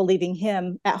comfortable leaving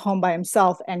him at home by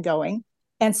himself and going.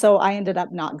 And so I ended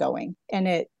up not going. And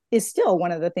it is still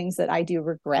one of the things that I do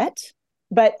regret.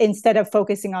 But instead of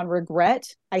focusing on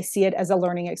regret, I see it as a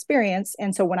learning experience.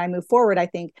 And so when I move forward, I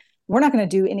think we're not going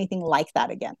to do anything like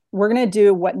that again. We're going to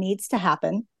do what needs to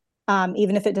happen,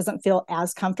 even if it doesn't feel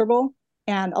as comfortable.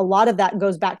 And a lot of that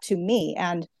goes back to me.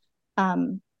 And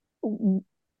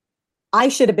I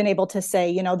should have been able to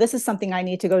say, this is something I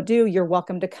need to go do. You're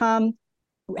welcome to come.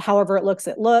 However it looks,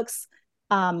 it looks.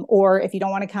 Or if you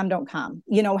don't want to come, don't come.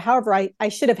 However, I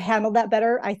should have handled that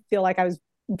better. I feel like I was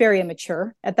very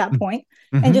immature at that point,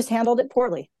 and just handled it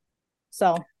poorly.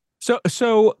 So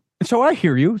I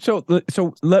hear you. So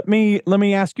let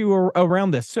me ask you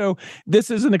around this. So this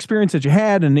is an experience that you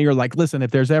had, and you're like, listen,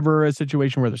 if there's ever a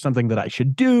situation where there's something that I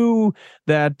should do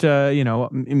that,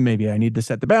 maybe I need to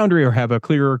set the boundary or have a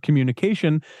clearer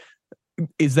communication.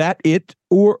 Is that it?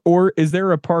 Or is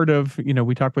there a part of,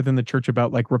 we talk within the church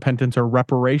about like repentance or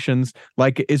reparations,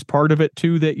 like is part of it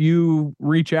too, that you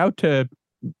reach out to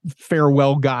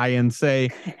farewell guy and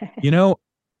say,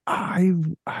 I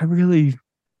really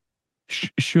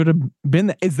should have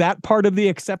been. Is that part of the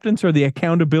acceptance or the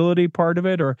accountability part of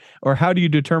it? Or how do you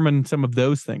determine some of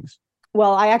those things?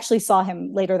 Well, I actually saw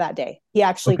him later that day. He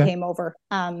actually came over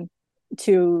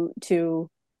to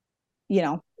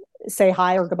say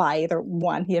hi or goodbye, either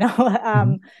one,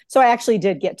 So I actually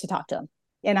did get to talk to him,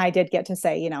 and I did get to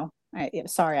say,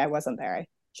 sorry, I wasn't there. I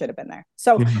should have been there.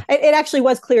 So it actually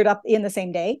was cleared up in the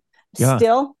same day. Yeah.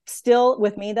 Still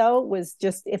with me though, was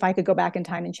just, if I could go back in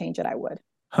time and change it, I would.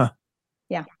 Huh.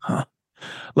 Yeah. Huh.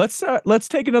 Let's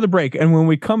take another break. And when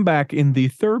we come back in the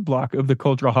third block of the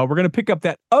Cultural Hall, we're going to pick up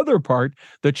that other part,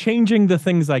 the changing the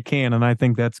things I can. And I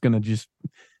think that's going to just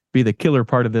be the killer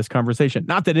part of this conversation.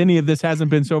 Not that any of this hasn't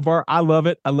been so far. I love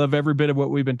it. I love every bit of what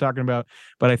we've been talking about,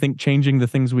 but I think changing the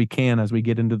things we can as we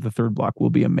get into the third block will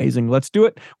be amazing. Let's do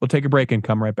it. We'll take a break and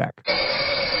come right back.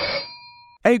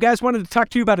 Hey, you guys, wanted to talk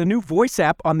to you about a new voice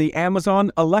app on the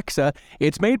Amazon Alexa.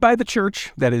 It's made by the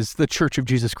church, that is the Church of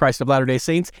Jesus Christ of Latter-day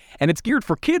Saints, and it's geared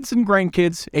for kids and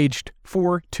grandkids aged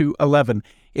 4 to 11.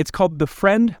 It's called the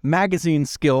Friend Magazine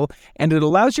Skill, and it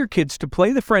allows your kids to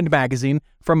play the Friend Magazine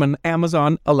from an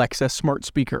Amazon Alexa smart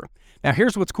speaker. Now,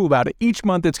 here's what's cool about it. Each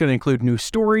month, it's going to include new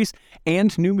stories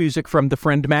and new music from the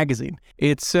Friend Magazine.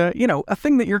 It's, a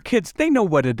thing that your kids, they know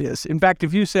what it is. In fact,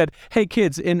 if you said, hey,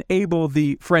 kids, enable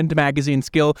the Friend Magazine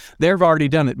skill, they've already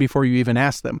done it before you even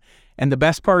ask them. And the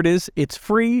best part is it's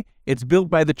free, it's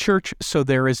built by the church, so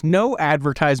there is no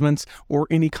advertisements or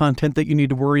any content that you need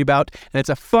to worry about. And it's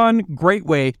a fun, great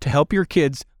way to help your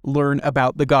kids learn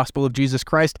about the gospel of Jesus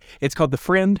Christ. It's called the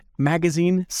Friend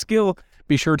Magazine Skill.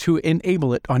 Be sure to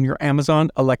enable it on your Amazon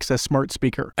Alexa smart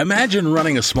speaker. Imagine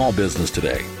running a small business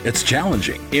today. It's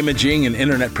challenging. Imaging and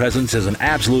internet presence is an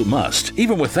absolute must.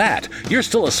 Even with that, you're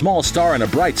still a small star in a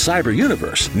bright cyber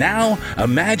universe. Now,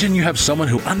 imagine you have someone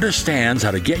who understands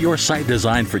how to get your site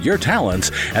designed for your talents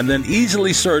and then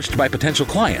easily searched by potential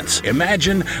clients.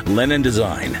 Imagine Lennon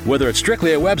Design. Whether it's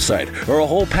strictly a website or a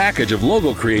whole package of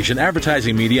logo creation,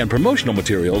 advertising media, and promotional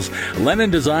materials,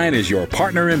 Lennon Design is your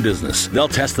partner in business. They'll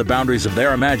test the boundaries of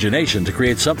their imagination to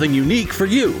create something unique for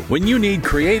you. When you need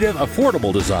creative,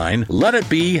 affordable design, let it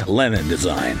be Lennon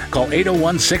Design. Call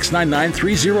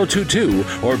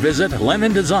 801-699-3022 or visit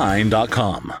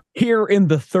lennondesign.com. Here in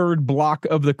the third block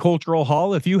of the Cultural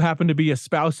Hall, if you happen to be a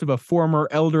spouse of a former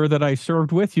elder that I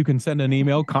served with, you can send an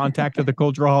email,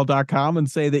 contact@theculturalhall.com, and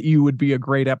say that you would be a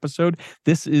great episode.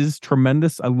 This is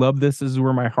tremendous. I love this. This is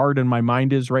where my heart and my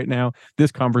mind is right now.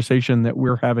 This conversation that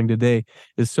we're having today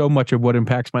is so much of what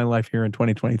impacts my life here in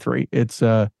 2023. It's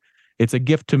a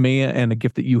gift to me and a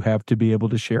gift that you have to be able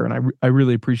to share. And I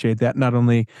really appreciate that, not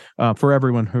only for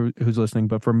everyone who's listening,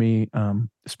 but for me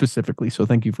specifically. So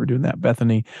thank you for doing that,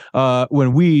 Bethany.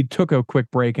 When we took a quick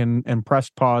break and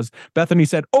pressed pause, Bethany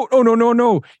said, oh,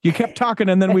 no. You kept talking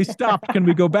and then we stopped. Can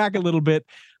we go back a little bit?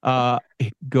 Go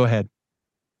ahead.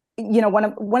 One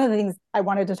of the things I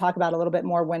wanted to talk about a little bit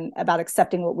more about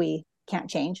accepting what we can't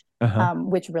change,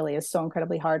 which really is so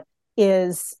incredibly hard,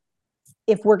 is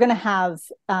if we're going to have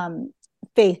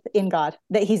faith in God,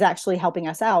 that he's actually helping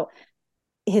us out,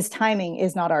 his timing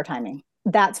is not our timing.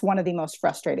 that's one of the most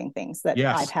frustrating things that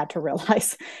Yes. I've had to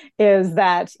realize is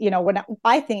that, when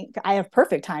I think I have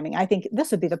perfect timing, I think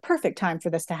this would be the perfect time for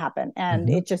this to happen. And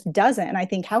it just doesn't. And I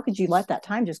think, how could you let that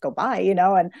time just go by,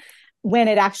 and when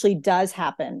it actually does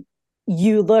happen,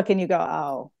 you look and you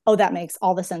go, oh, that makes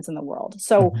all the sense in the world.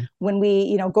 So when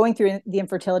we, going through the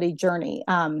infertility journey,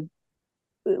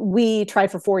 we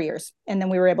tried for 4 years, and then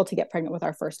we were able to get pregnant with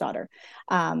our first daughter,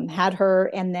 had her,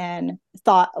 and then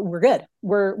thought we're good.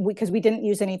 Because we didn't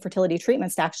use any fertility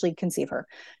treatments to actually conceive her.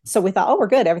 So we thought, oh, we're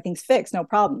good. Everything's fixed. No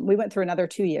problem. We went through another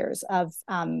 2 years of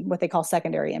what they call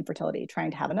secondary infertility,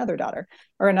 trying to have another daughter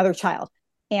or another child.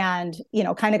 And,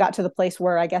 kind of got to the place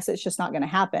where I guess it's just not going to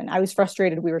happen. I was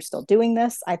frustrated. We were still doing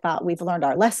this. I thought we've learned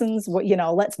our lessons.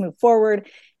 Let's move forward.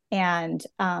 And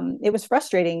it was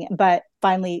frustrating, but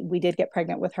finally we did get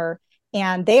pregnant with her,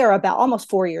 and they are about almost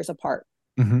 4 years apart.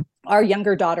 Our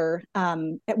younger daughter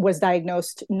was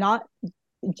diagnosed, not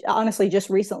honestly, just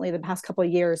recently, the past couple of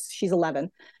years. She's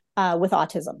 11 with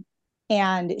autism,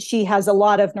 and she has a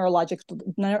lot of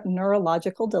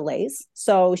neurological delays.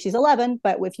 So she's 11,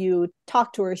 but if you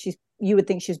talk to her, you would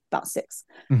think she's about 6.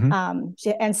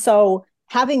 And so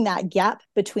having that gap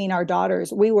between our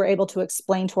daughters, we were able to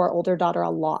explain to our older daughter a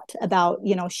lot about,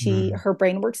 her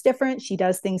brain works different. She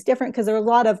does things different, because there are a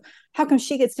lot of, how come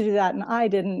she gets to do that and I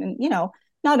didn't? And,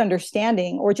 not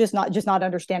understanding, or just not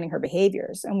understanding her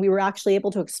behaviors. And we were actually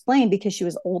able to explain, because she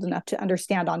was old enough to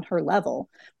understand on her level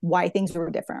why things were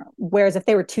different. Whereas if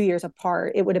they were 2 years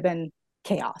apart, it would have been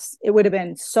chaos. It would have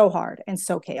been so hard and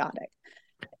so chaotic.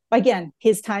 Again,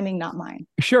 his timing, not mine.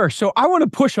 Sure. So I want to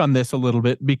push on this a little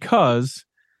bit, because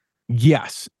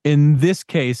yes, in this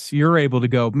case, you're able to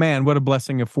go, man, what a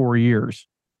blessing of 4 years.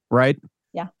 Right.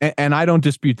 Yeah. And I don't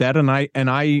dispute that. And I,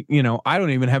 I don't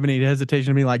even have any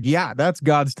hesitation to be like, yeah, that's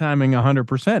God's timing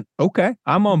 100%. Okay.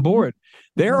 I'm on board.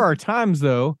 There are times,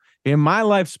 though, in my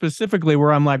life specifically,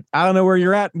 where I'm like, I don't know where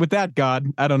you're at with that, God.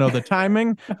 I don't know the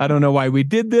timing. I don't know why we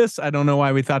did this. I don't know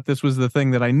why we thought this was the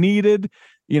thing that I needed.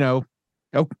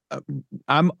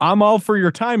 I'm all for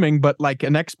your timing, but like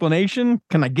an explanation,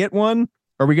 can I get one?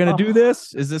 Are we going to do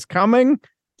this? Is this coming?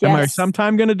 Yes. Am I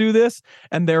sometime going to do this?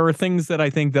 And there are things that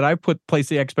I think that I place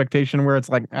the expectation where it's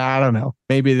like, I don't know,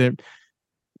 maybe they're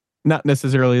not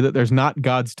necessarily that there's not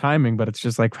God's timing, but it's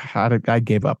just like, I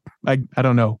gave up. I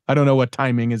don't know. I don't know what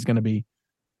timing is going to be.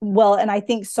 Well, and I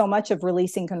think so much of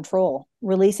releasing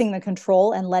the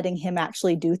control and letting him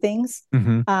actually do things,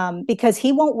 because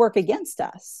he won't work against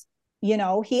us. He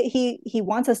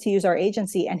wants us to use our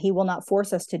agency, and he will not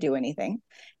force us to do anything.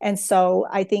 And so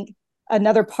I think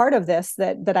another part of this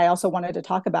that I also wanted to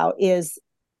talk about is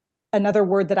another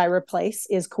word that I replace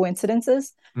is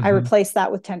coincidences. I replace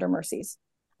that with tender mercies.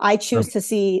 I choose to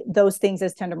see those things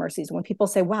as tender mercies. When people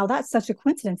say, wow, that's such a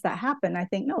coincidence that happened, I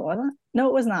think, no,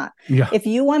 it was not. Yeah. If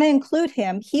you want to include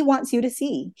him, he wants you to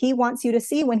see. He wants you to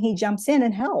see when he jumps in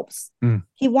and helps.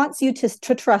 He wants you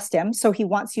to trust him. So he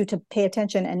wants you to pay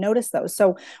attention and notice those.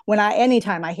 So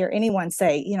anytime I hear anyone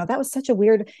say, that was such a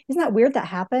weird, isn't that weird that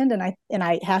happened? And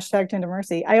I hashtag tender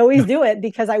mercy. I always do it,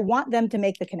 because I want them to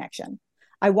make the connection.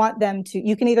 I want them to,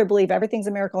 you can either believe everything's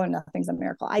a miracle or nothing's a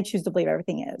miracle. I choose to believe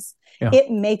everything is. Yeah. It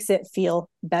makes it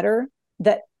feel better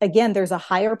that, again, there's a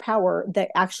higher power that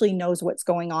actually knows what's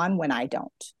going on when I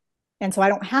don't. And so I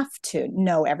don't have to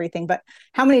know everything. But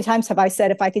how many times have I said,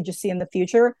 if I could just see in the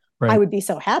future, I would be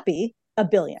so happy? 1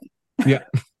 billion. Yeah.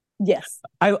 Yes.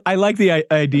 I like the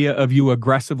idea of you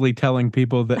aggressively telling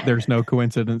people that there's no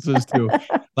coincidences too.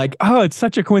 Like, oh, it's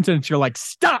such a coincidence. You're like,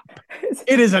 stop.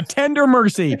 It is a tender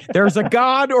mercy. There's a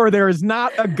God or there is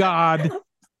not a God.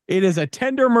 It is a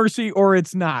tender mercy or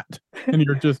it's not. And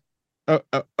you're just,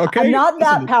 okay. I'm not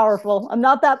that powerful. I'm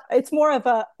not that. It's more of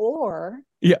or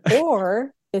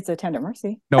it's a tender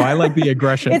mercy. No, I like the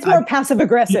aggression. It's more passive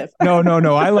aggressive. No.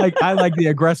 I like the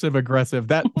aggressive.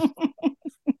 That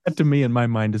to me in my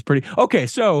mind is pretty okay.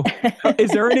 So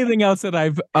is there anything else that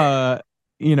I've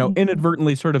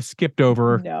inadvertently sort of skipped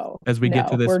over as we get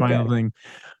to this final thing?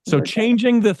 So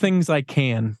changing the things I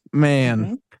can,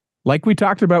 man, like we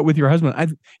talked about with your husband,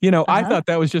 I thought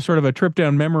that was just sort of a trip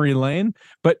down memory lane,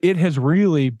 but it has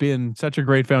really been such a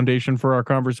great foundation for our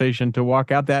conversation to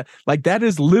walk out that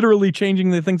is literally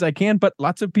changing the things I can, but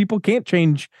lots of people can't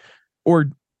change, or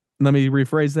let me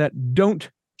rephrase that,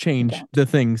 don't change the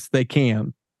things they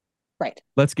can. Right.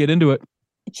 Let's get into it.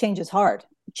 Change is hard.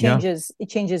 It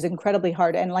changes incredibly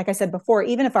hard. And like I said before,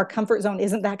 even if our comfort zone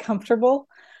isn't that comfortable,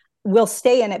 we'll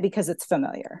stay in it because it's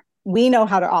familiar. We know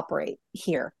how to operate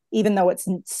here, even though it's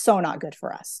so not good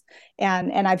for us.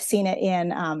 And I've seen it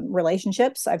in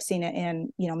relationships. I've seen it in,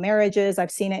 marriages.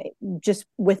 I've seen it just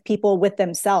with people with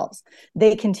themselves.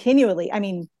 They continually,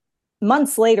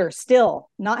 months later, still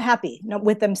not happy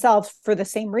with themselves for the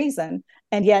same reason.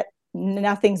 And yet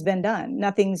nothing's been done.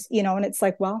 Nothing's, and it's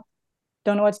like, well,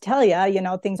 don't know what to tell you.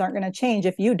 Things aren't going to change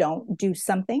if you don't do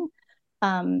something.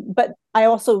 But I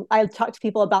talk to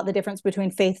people about the difference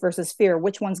between faith versus fear.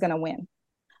 Which one's going to win?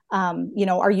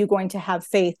 Are you going to have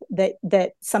faith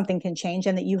that something can change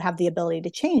and that you have the ability to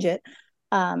change it?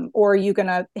 Or are you going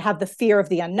to have the fear of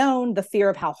the unknown, the fear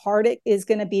of how hard it is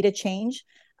going to be to change?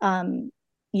 I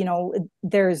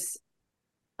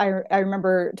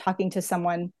remember talking to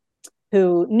someone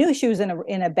who knew she was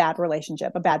in a bad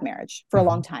relationship, a bad marriage for a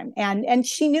long time. And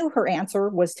she knew her answer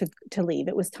was to leave.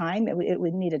 It was time. It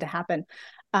needed to happen.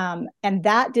 And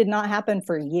that did not happen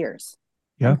for years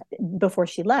before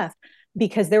she left,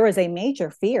 because there was a major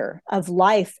fear of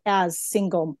life as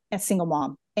single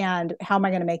mom. And how am I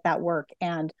going to make that work?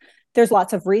 And there's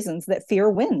lots of reasons that fear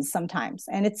wins sometimes.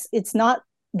 And it's not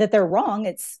that they're wrong.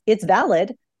 It's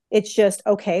valid. It's just,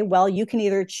 okay, well, you can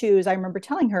either choose. I remember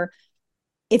telling her,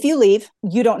 if you leave,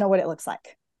 you don't know what it looks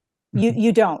like.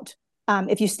 You don't.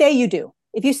 If you stay, you do.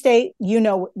 If you stay,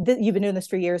 you've been doing this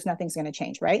for years, nothing's going to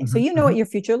change, right? So you know what your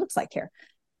future looks like here.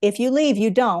 If you leave,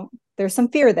 you don't. There's some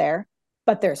fear there,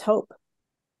 but there's hope.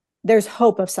 There's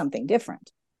hope of something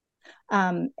different.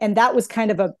 And that was kind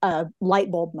of a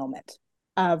light bulb moment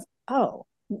of, oh,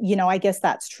 I guess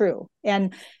that's true.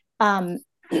 And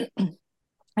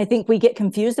I think we get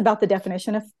confused about the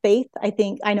definition of faith.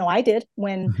 I know I did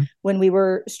when we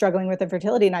were struggling with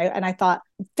infertility, and I thought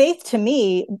faith to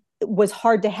me was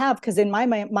hard to have, because in my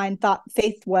mind thought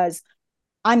faith was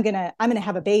I'm gonna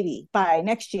have a baby by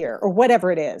next year or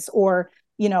whatever it is, or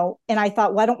and I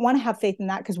thought, well, I don't want to have faith in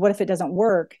that, because what if it doesn't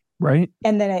work? Right.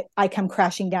 And then I come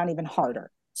crashing down even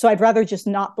harder. So I'd rather just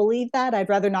not believe that. I'd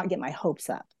rather not get my hopes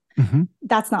up.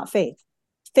 That's not faith.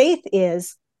 Faith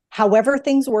is however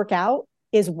things work out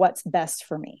is what's best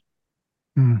for me.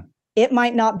 It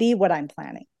might not be what I'm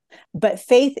planning, but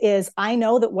faith is, I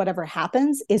know that whatever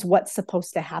happens is what's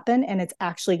supposed to happen, and it's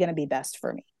actually going to be best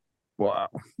for me. Wow.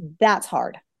 That's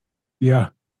hard. Yeah.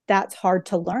 That's hard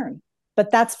to learn,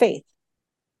 but that's faith.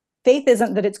 Faith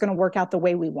isn't that it's going to work out the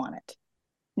way we want it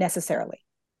necessarily.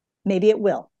 Maybe it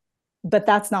will, but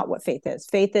that's not what faith is.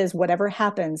 Faith is whatever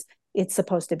happens, it's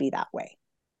supposed to be that way,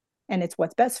 and it's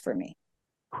what's best for me.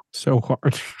 So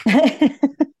hard.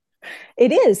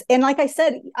 It is. And like I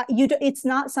said, it's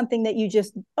not something that you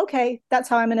just, okay, that's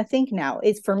how I'm going to think now.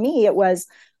 For me, it was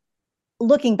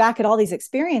looking back at all these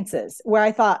experiences where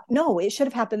I thought, no, it should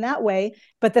have happened that way.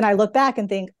 But then I look back and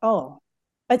think, oh,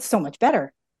 it's so much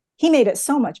better. He made it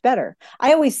so much better.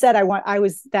 I always said I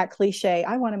was that cliche,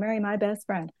 I want to marry my best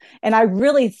friend. And I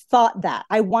really thought that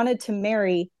I wanted to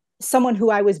marry someone who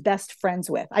I was best friends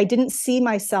with. I didn't see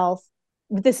myself,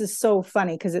 this is so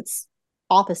funny because it's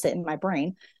opposite in my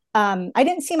brain. I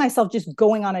didn't see myself just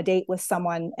going on a date with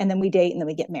someone and then we date and then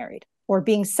we get married, or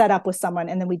being set up with someone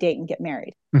and then we date and get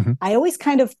married. I always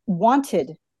kind of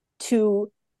wanted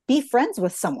to be friends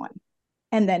with someone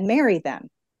and then marry them.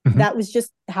 That was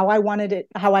just how I wanted it,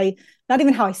 not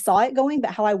even how I saw it going,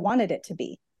 but how I wanted it to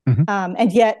be.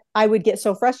 And yet I would get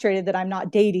so frustrated that I'm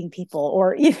not dating people,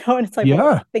 or, and it's like,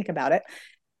 well, think about it.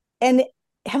 And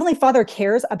Heavenly Father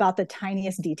cares about the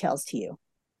tiniest details to you.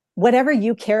 Whatever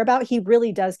you care about, he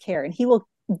really does care. And he will,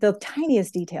 the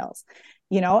tiniest details,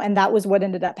 and that was what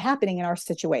ended up happening in our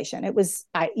situation. It was,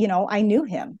 I knew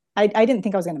him. I didn't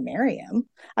think I was going to marry him.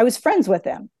 I was friends with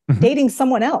him, dating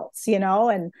someone else,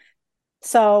 and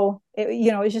so,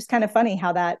 it was just kind of funny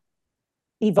how that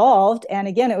evolved. And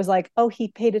again, it was like, oh, he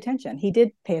paid attention. He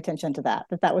did pay attention to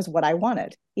that was what I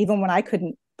wanted, even when I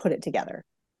couldn't put it together,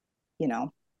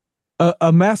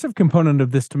 A massive component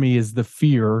of this to me is the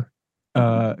fear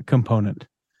component.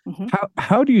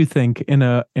 How do you think in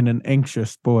an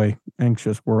anxious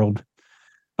world,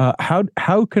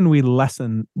 how can we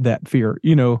lessen that fear?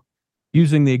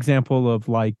 Using the example of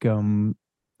like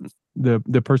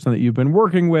the person that you've been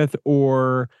working with,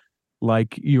 or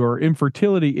like your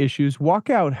infertility issues, walk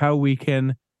out how we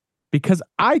can, because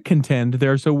I contend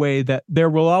there's a way that there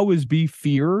will always be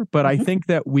fear, but I think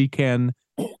that we can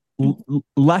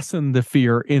lessen the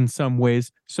fear in some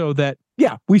ways, so that,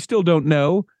 we still don't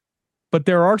know, but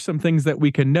there are some things that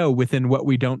we can know within what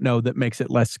we don't know that makes it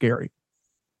less scary.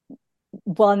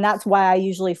 Well, and that's why I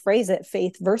usually phrase it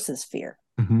faith versus fear.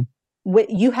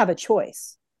 You have a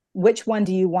choice. Which one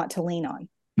do you want to lean on?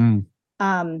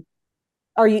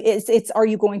 Are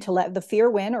you going to let the fear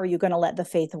win, or are you going to let the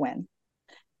faith win?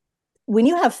 When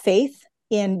you have faith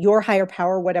in your higher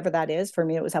power, whatever that is, for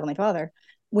me, it was Heavenly Father.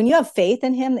 When you have faith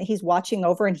in him, that he's watching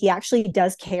over and he actually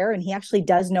does care and he actually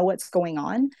does know what's going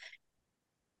on,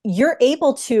 you're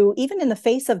able to, even in the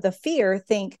face of the fear,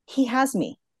 think he has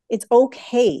me. It's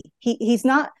okay. He's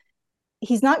not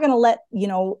going to let,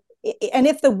 and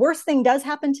if the worst thing does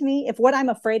happen to me, if what I'm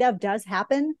afraid of does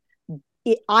happen,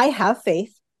 I have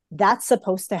faith that's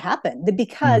supposed to happen,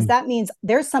 because that means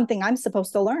there's something I'm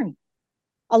supposed to learn.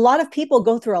 A lot of people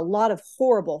go through a lot of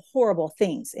horrible, horrible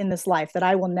things in this life that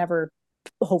I will never,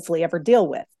 hopefully, ever deal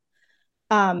with.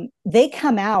 They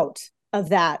come out of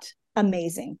that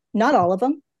amazing. Not all of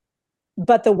them,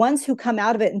 but the ones who come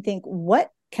out of it and think, what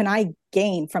can I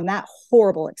gain from that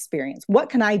horrible experience? What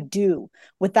can I do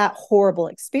with that horrible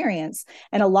experience?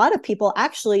 And a lot of people,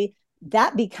 actually,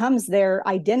 that becomes their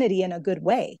identity in a good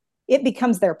way. It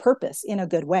becomes their purpose in a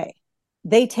good way.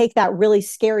 They take that really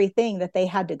scary thing that they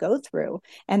had to go through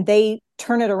and they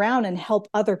turn it around and help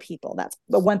other people. That's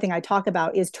the one thing I talk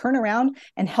about, is turn around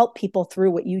and help people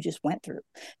through what you just went through.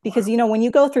 Because, when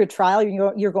you go through a trial,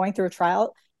 you're going through a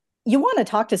trial, you want to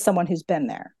talk to someone who's been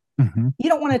there. You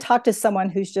don't want to talk to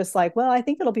someone who's just like, well, I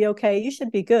think it'll be okay. You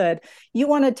should be good. You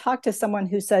want to talk to someone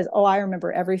who says, oh, I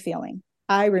remember every feeling.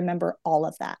 I remember all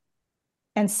of that.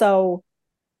 And so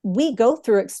we go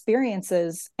through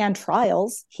experiences and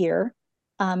trials here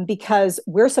because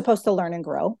we're supposed to learn and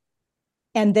grow.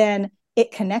 And then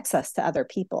it connects us to other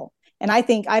people. And I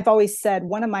think I've always said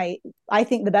I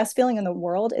think the best feeling in the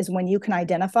world is when you can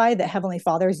identify that Heavenly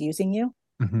Father is using you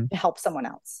to help someone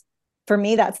else. For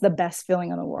me, that's the best feeling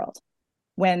in the world.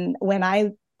 When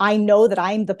I know that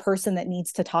I'm the person that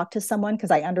needs to talk to someone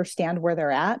because I understand where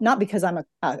they're at, not because I'm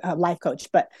a life coach,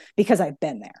 but because I've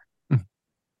been there.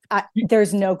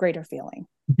 There's no greater feeling.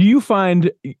 Do you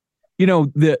find,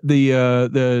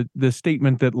 the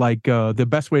statement that the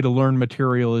best way to learn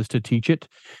material is to teach it,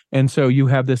 and so you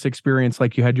have this experience,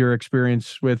 like you had your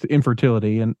experience with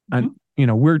infertility, and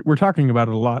we're talking about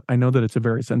it a lot. I know that it's a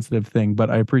very sensitive thing, but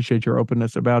I appreciate your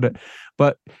openness about it.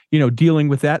 But dealing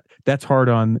with that's hard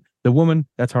on the woman,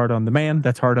 that's hard on the man,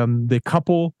 that's hard on the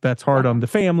couple, that's hard on the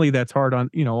family, that's hard on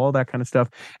all that kind of stuff.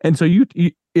 And so you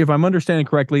if I'm understanding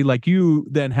correctly, like you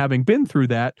then, having been through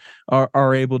that,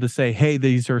 are able to say, hey,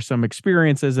 these are some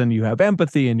experiences, and you have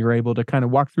empathy and you're able to kind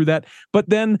of walk through that. But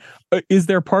then is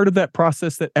there part of that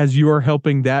process that, as you're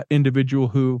helping that individual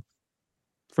who,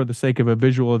 for the sake of a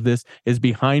visual of this, is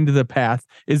behind the path,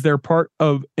 is there part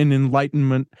of an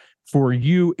enlightenment for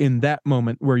you in that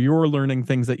moment where you're learning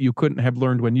things that you couldn't have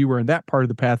learned when you were in that part of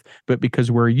the path, but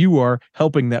because where you are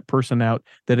helping that person out,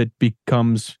 that it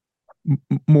becomes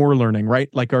more learning, right?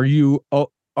 Like, are you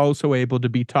also able to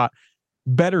be taught?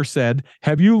 Better said,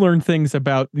 have you learned things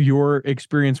about your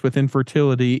experience with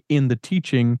infertility in the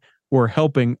teaching or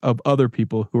helping of other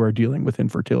people who are dealing with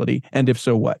infertility? And if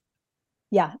so, what?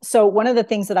 Yeah. So one of the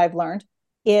things that I've learned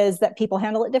is that people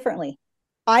handle it differently.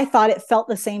 I thought it felt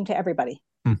the same to everybody.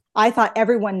 I thought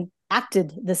everyone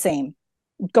acted the same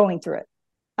going through it.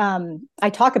 I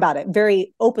talk about it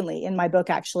very openly in my book,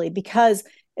 actually, because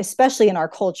especially in our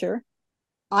culture,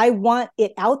 I want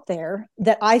it out there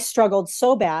that I struggled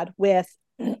so bad with,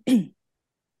 coming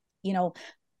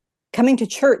to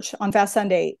church on Fast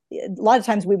Sunday. A lot of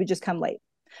times we would just come late.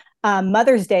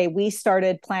 Mother's Day, we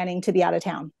started planning to be out of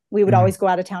town. We would always go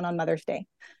out of town on Mother's Day.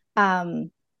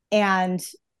 And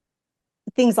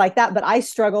things like that. But I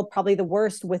struggled probably the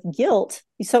worst with guilt.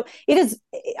 So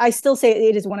I still say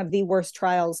it is one of the worst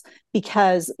trials,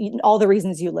 because all the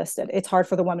reasons you listed. It's hard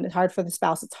for the woman, it's hard for the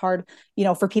spouse, it's hard,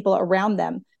 for people around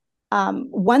them.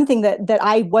 One thing that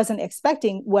I wasn't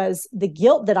expecting was the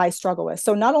guilt that I struggle with.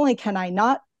 So not only can I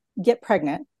not get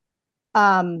pregnant,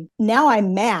 now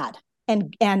I'm mad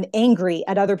and angry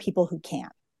at other people who can.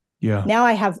 Yeah. Now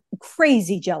I have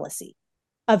crazy jealousy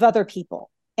of other people.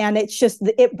 And it's just,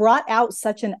 it brought out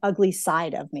such an ugly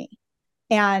side of me.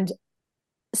 And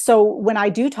so when I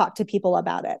do talk to people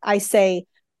about it, I say,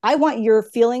 I want you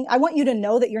to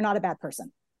know that you're not a bad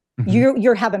person.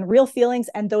 You're having real feelings,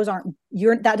 and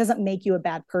that doesn't make you a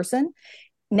bad person.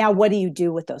 Now, what do you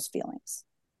do with those feelings?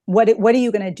 What are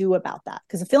you going to do about that?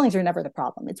 Because the feelings are never the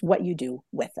problem. It's what you do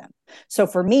with them. So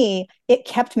for me, it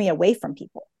kept me away from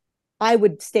people. I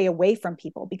would stay away from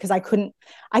people because I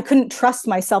couldn't trust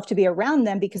myself to be around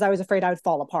them, because I was afraid I would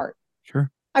fall apart.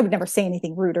 Sure. I would never say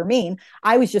anything rude or mean.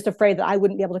 I was just afraid that I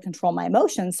wouldn't be able to control my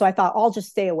emotions. So I thought, I'll just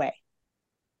stay away.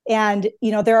 And,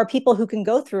 there are people who can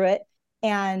go through it.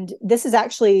 And this is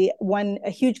actually a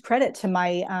huge credit to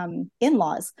my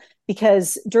in-laws,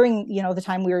 because during, the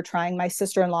time we were trying, my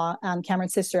sister-in-law,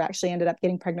 Cameron's sister, actually ended up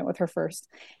getting pregnant with her first.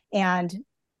 And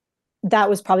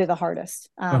that was probably the hardest,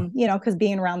 because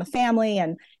being around the family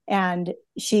and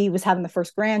she was having the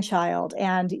first grandchild,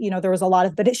 and, there was a lot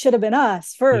of, but it should have been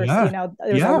us first,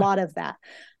 there's a lot of that.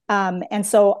 And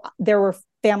so there were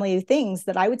family things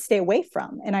that I would stay away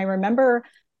from. And I remember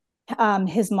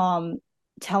his mom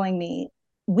telling me,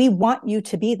 we want you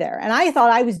to be there. And I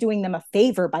thought I was doing them a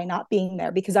favor by not being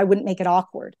there because I wouldn't make it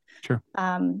awkward. Sure.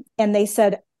 And they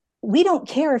said, we don't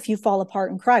care if you fall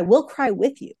apart and cry. We'll cry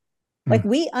with you. Like,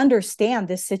 we understand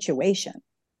this situation.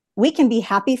 We can be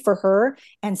happy for her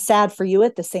and sad for you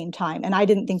at the same time. And I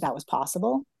didn't think that was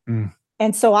possible.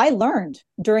 And so I learned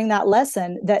during that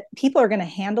lesson that people are going to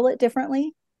handle it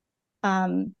differently.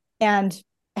 And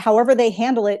however they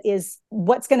handle it is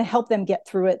what's going to help them get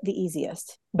through it the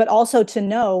easiest. But also to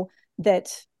know that,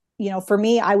 for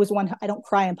me, I was one, I don't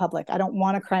cry in public. I don't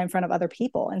want to cry in front of other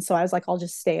people. And so I was like, I'll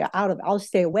just stay I'll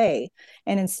stay away.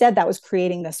 And instead that was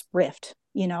creating this rift,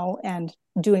 and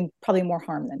doing probably more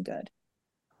harm than good.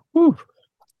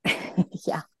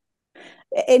 Yeah.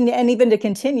 And even to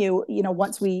continue,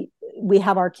 once we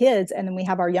have our kids and then we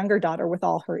have our younger daughter with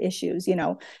all her issues,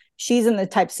 she's in the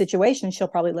type of situation, she'll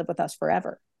probably live with us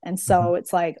forever. And so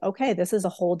it's like, okay, this is a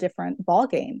whole different ball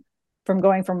game from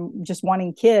going from just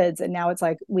wanting kids. And now it's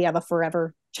like, we have a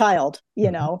forever child,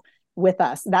 with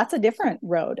us. That's a different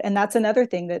road. And that's another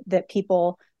thing that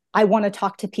people, I want to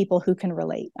talk to people who can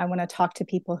relate. I want to talk to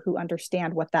people who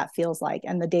understand what that feels like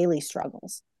and the daily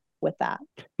struggles with that.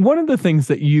 One of the things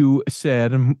that you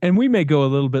said, and we may go a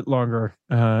little bit longer.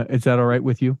 Is that all right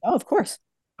with you? Oh, of course.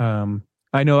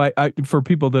 I know I for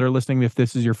people that are listening, if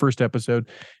this is your first episode,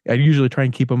 I usually try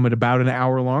and keep them at about an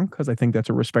hour long because I think that's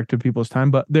a respect to people's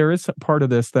time. But there is part of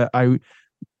this that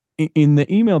in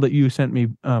the email that you sent me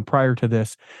prior to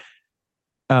this,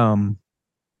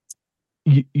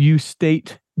 you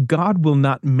state, God will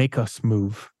not make us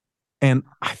move. And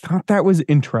I thought that was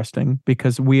interesting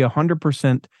because we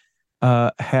 100%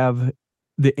 have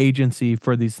the agency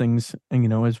for these things.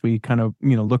 And, as we kind of,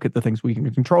 look at the things we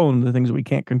can control and the things we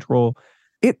can't control,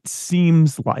 it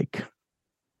seems like,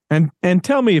 and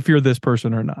tell me if you're this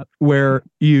person or not, where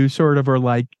you sort of are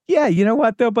like, yeah, you know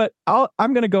what though, but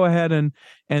I'm going to go ahead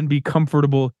and be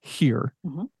comfortable here.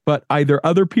 But either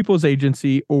other people's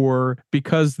agency or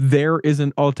because there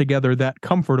isn't altogether that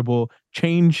comfortable,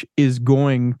 change is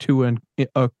going to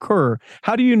occur.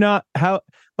 How do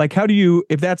you,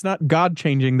 if that's not God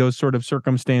changing those sort of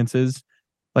circumstances,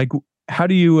 like how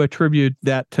do you attribute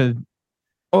that to,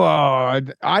 I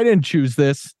didn't choose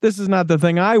this. This is not the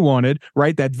thing I wanted,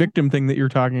 right? That victim thing that you're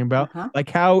talking about. Like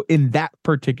how in that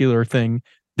particular thing,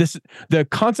 the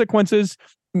consequences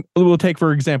we'll take,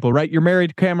 for example, right? You're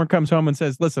married, Cameron comes home and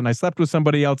says, listen, I slept with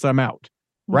somebody else, I'm out.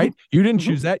 Right? You didn't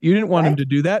choose that. You didn't want him to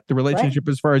do that. The relationship,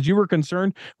 as far as you were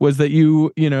concerned, was that that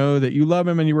you love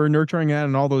him and you were nurturing that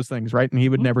and all those things, right? And he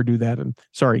would never do that. And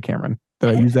sorry, Cameron, that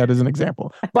I use that as an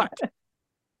example. But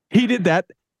he did that.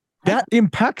 That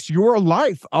impacts your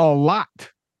life a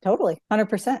lot. Totally.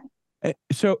 100%.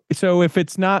 So if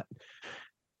it's not,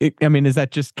 is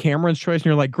that just Cameron's choice? And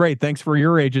you're like, great, thanks for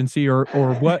your agency, or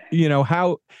what,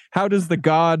 how does the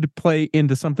God play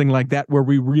into something like that where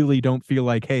we really don't feel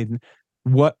like, hey,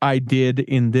 what I did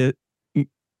in this,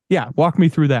 walk me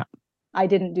through that. I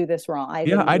didn't do this wrong. I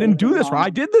didn't do this wrong. I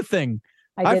did the thing.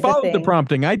 I followed the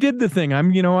prompting. I did the thing.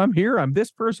 I'm here. I'm this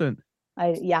person.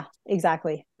 Yeah,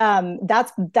 exactly.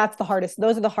 That's the hardest.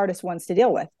 Those are the hardest ones to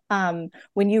deal with.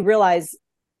 When you realize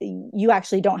you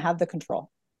actually don't have the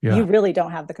control. Yeah. You really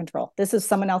don't have the control. This is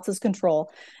someone else's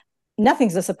control.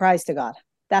 Nothing's a surprise to God.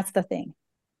 That's the thing.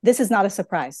 This is not a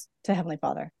surprise to Heavenly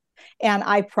Father. And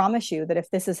I promise you that if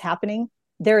this is happening,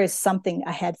 there is something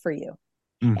ahead for you.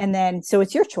 And then, so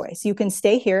it's your choice. You can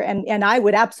stay here and I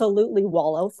would absolutely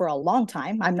wallow for a long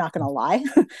time. I'm not going to lie.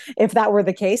 If that were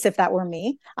the case, if that were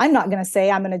me, I'm not going to say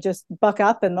I'm going to just buck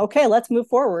up and okay, let's move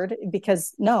forward,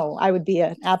 because no, I would be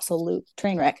an absolute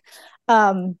train wreck.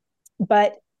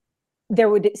 But there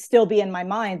would still be in my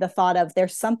mind the thought of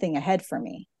there's something ahead for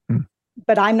me.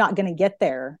 But I'm not going to get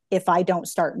there if I don't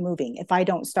start moving. If I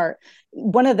don't start,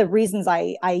 one of the reasons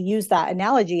I use that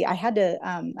analogy,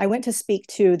 I went to speak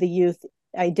to the youth.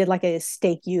 I did like a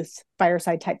stake youth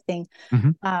fireside type thing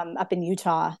up in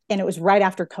Utah. And it was right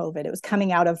after COVID. It was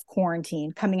coming out of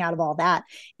quarantine, coming out of all that.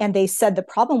 And they said, the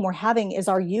problem we're having is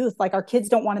our youth, like our kids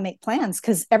don't want to make plans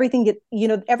because everything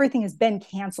has been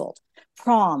canceled,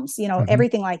 proms,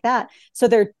 everything like that. So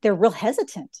they're real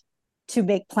hesitant to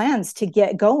make plans to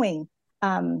get going.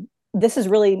 This has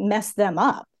really messed them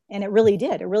up. And it really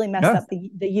did. It really messed up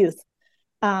the youth.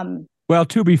 Well,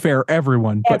 to be fair,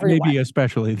 everyone, but maybe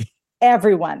especially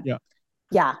everyone.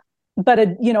 Yeah. But,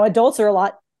 adults are a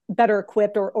lot better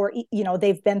equipped or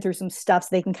they've been through some stuff so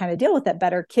they can kind of deal with it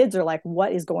better. Kids are like,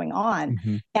 what is going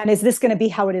on? And is this going to be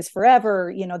how it is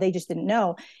forever? They just didn't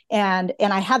know. And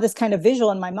I have this kind of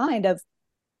visual in my mind of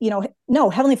no,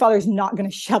 Heavenly Father is not going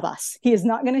to shove us. He is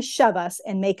not going to shove us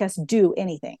and make us do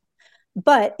anything.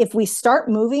 But if we start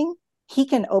moving, he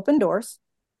can open doors.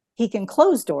 He can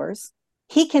close doors.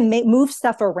 He can move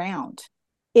stuff around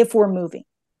if we're moving.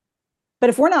 But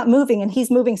if we're not moving and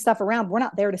he's moving stuff around, we're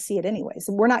not there to see it anyways.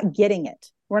 We're not getting it.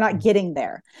 We're not getting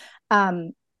there.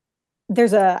 I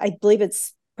believe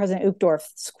it's President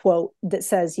Uchtdorf's quote that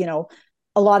says,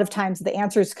 a lot of times the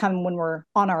answers come when we're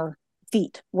on our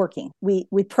feet working. We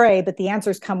pray, but the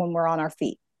answers come when we're on our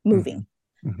feet moving.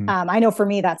 Mm-hmm. I know for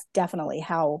me, that's definitely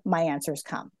how my answers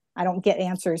come. I don't get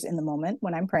answers in the moment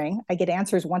when I'm praying. I get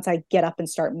answers once I get up and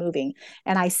start moving.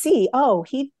 And I see,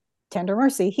 tender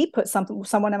mercy, he put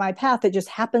someone in my path that just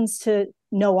happens to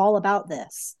know all about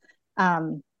this.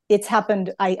 It's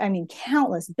happened, I mean,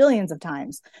 countless billions of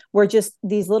times where just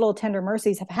these little tender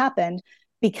mercies have happened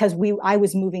because I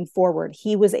was moving forward.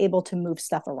 He was able to move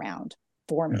stuff around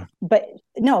for me. Yeah. But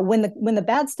no, when the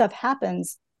bad stuff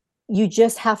happens, you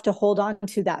just have to hold on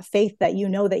to that faith that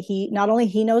that he not only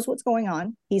he knows what's going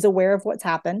on, he's aware of what's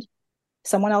happened.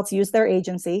 Someone else used their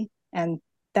agency, and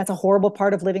that's a horrible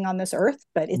part of living on this earth,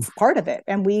 but it's part of it.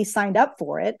 And we signed up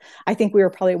for it. I think we were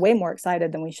probably way more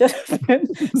excited than we should have been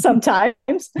sometimes.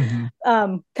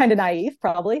 Mm-hmm. Kind of naive,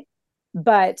 probably.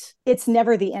 But it's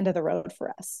never the end of the road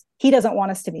for us. He doesn't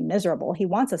want us to be miserable. He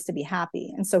wants us to be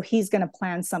happy. And so he's going to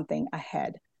plan something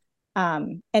ahead.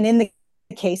 And in the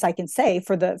case, I can say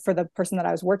for the person that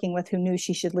I was working with who knew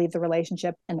she should leave the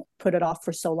relationship and put it off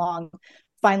for so long,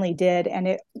 finally did. And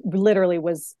it literally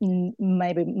was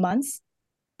maybe months.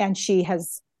 And she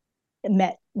has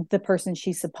met the person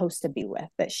she's supposed to be with,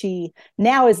 that she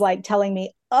now is like telling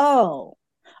me, oh,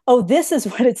 this is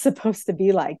what it's supposed to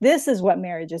be like. This is what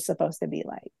marriage is supposed to be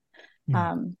like.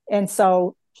 Yeah. And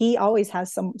so he always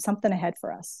has something ahead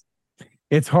for us.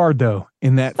 It's hard though,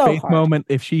 in that faith moment,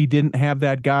 if she didn't have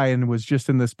that guy and was just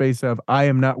in the space of, I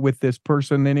am not with this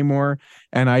person anymore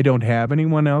and I don't have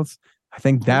anyone else. I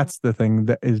think that's the thing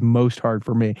that is most hard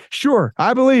for me. Sure.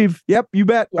 I believe. Yep. You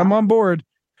bet. Yeah. I'm on board.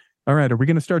 All right. Are we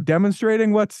going to start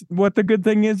demonstrating what the good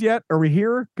thing is yet? Are we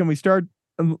here? Can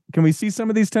we see some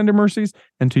of these tender mercies?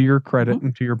 And to your credit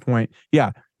and to your point,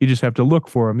 yeah, you just have to look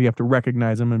for them. You have to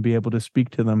recognize them and be able to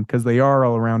speak to them because they are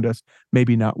all around us.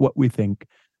 Maybe not what we think,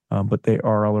 but they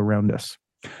are all around us.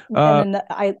 And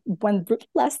then one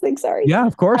last thing, sorry. Yeah,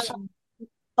 of course.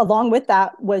 Along with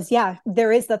that was, there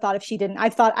is the thought if she didn't,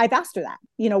 I've asked her that,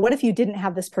 what if you didn't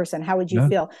have this person? How would you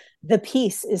feel? The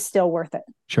peace is still worth it.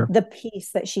 Sure. The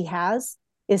peace that she has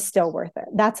is still worth it.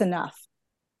 That's enough.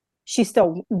 She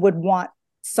still would want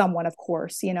someone, of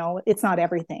course, it's not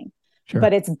everything,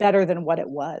 but it's better than what it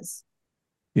was.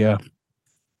 Yeah.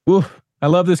 Oof. I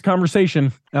love this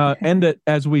conversation. End it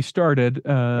as we started,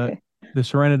 the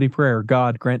serenity prayer.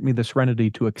 God, grant me the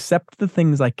serenity to accept the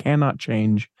things I cannot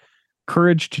change,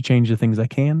 courage to change the things I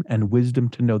can, and wisdom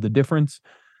to know the difference.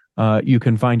 You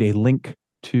can find a link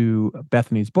to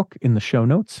Bethany's book in the show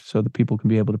notes so that people can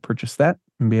be able to purchase that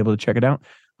and be able to check it out.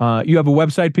 You have a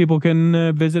website people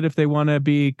can visit if they want to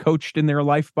be coached in their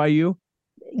life by you?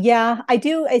 Yeah, I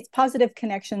do. It's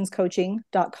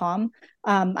positiveconnectionscoaching.com.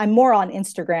 I'm more on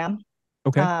Instagram.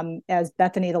 Okay. As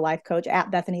Bethany the Life Coach, at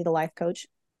Bethany the Life Coach.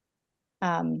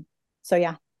 So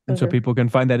yeah. And so people can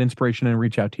find that inspiration and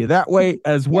reach out to you that way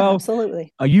as well.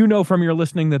 Absolutely. From your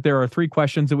listening that there are 3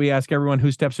 questions that we ask everyone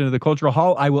who steps into the cultural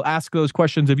hall. I will ask those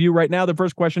questions of you right now. The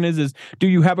first question is do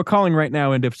you have a calling right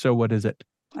now? And if so, what is it?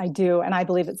 I do. And I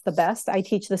believe it's the best. I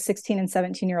teach the 16 and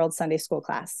 17-year-old Sunday school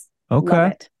class. Okay.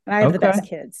 Love it. And I have the best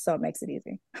kids, so it makes it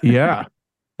easy. Yeah.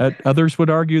 Others would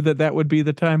argue that would be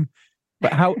the time.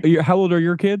 But how old are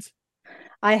your kids?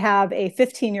 I have a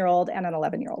 15-year-old and an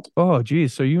 11-year-old. Oh,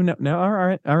 geez. So now,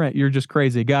 all right. You're just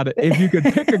crazy. Got it. If you could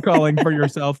pick a calling for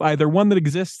yourself, either one that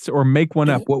exists or make one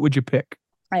up, what would you pick?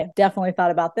 I have definitely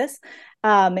thought about this.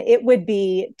 It would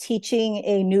be teaching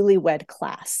a newlywed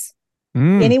class.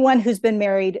 Anyone who's been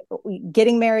married,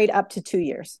 getting married up to 2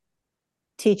 years,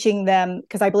 teaching them,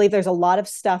 because I believe there's a lot of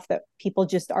stuff that people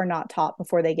just are not taught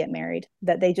before they get married,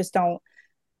 that they just don't.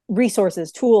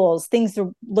 Resources, tools, things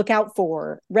to look out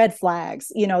for, red flags,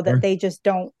 that they just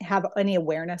don't have any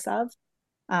awareness of.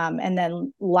 And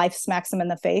then life smacks them in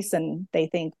the face and they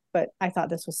think, but I thought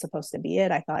this was supposed to be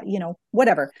it. I thought,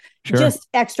 whatever, just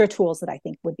extra tools that I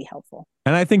think would be helpful.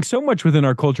 And I think so much within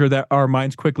our culture that our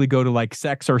minds quickly go to like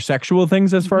sex or sexual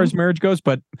things as far as marriage goes,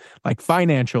 but like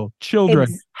financial,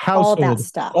 children, household, all that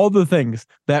stuff, all the things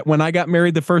that when I got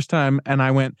married the first time and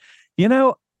I went,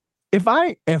 if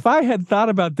I had thought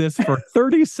about this for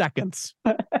 30 seconds,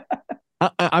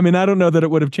 I mean, I don't know that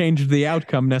it would have changed the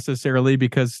outcome necessarily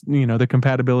because, the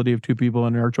compatibility of two people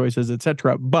and our choices,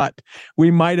 etc. But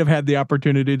we might have had the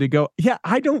opportunity to go, yeah,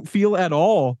 I don't feel at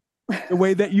all the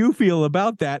way that you feel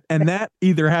about that. And that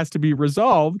either has to be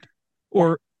resolved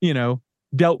or,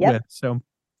 dealt with. So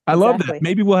I love that.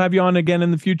 Maybe we'll have you on again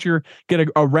in the future, get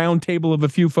a round table of a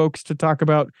few folks to talk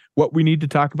about what we need to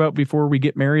talk about before we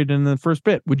get married in the first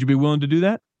bit. Would you be willing to do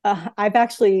that? I've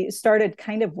actually started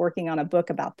kind of working on a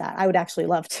book about that. I would actually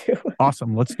love to.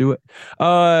 Awesome. Let's do it.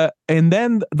 And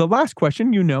then the last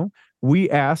question, we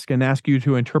ask you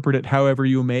to interpret it however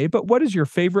you may, but what is your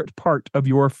favorite part of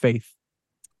your faith?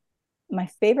 My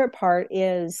favorite part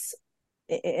is,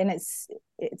 and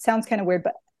it sounds kind of weird,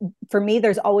 but for me,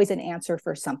 there's always an answer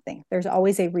for something. There's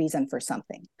always a reason for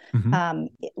something. Mm-hmm.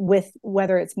 With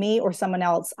whether it's me or someone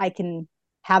else, I can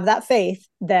have that faith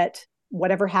that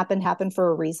whatever happened for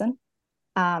a reason.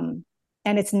 And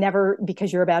it's never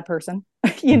because you're a bad person,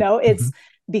 it's mm-hmm.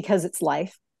 because it's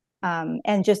life.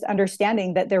 And just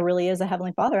understanding that there really is a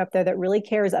Heavenly Father up there that really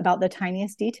cares about the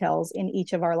tiniest details in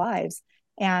each of our lives.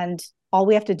 And all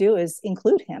we have to do is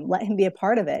include him, let him be a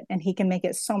part of it. And he can make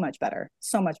it so much better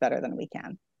than we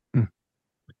can.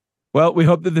 Well, we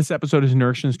hope that this episode has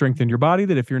nourished and strengthened your body,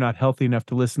 that if you're not healthy enough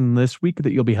to listen this week,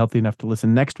 that you'll be healthy enough to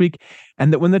listen next week,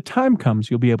 and that when the time comes,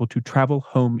 you'll be able to travel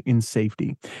home in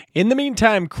safety. In the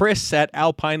meantime, Chris at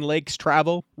Alpine Lakes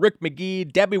Travel, Rick McGee,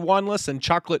 Debbie Wanless, and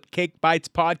Chocolate Cake Bites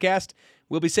Podcast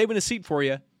will be saving a seat for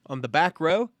you on the back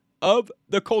row of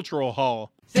the Cultural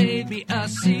Hall. Save me a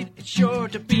seat, it's sure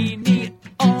to be neat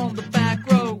on the back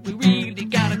row.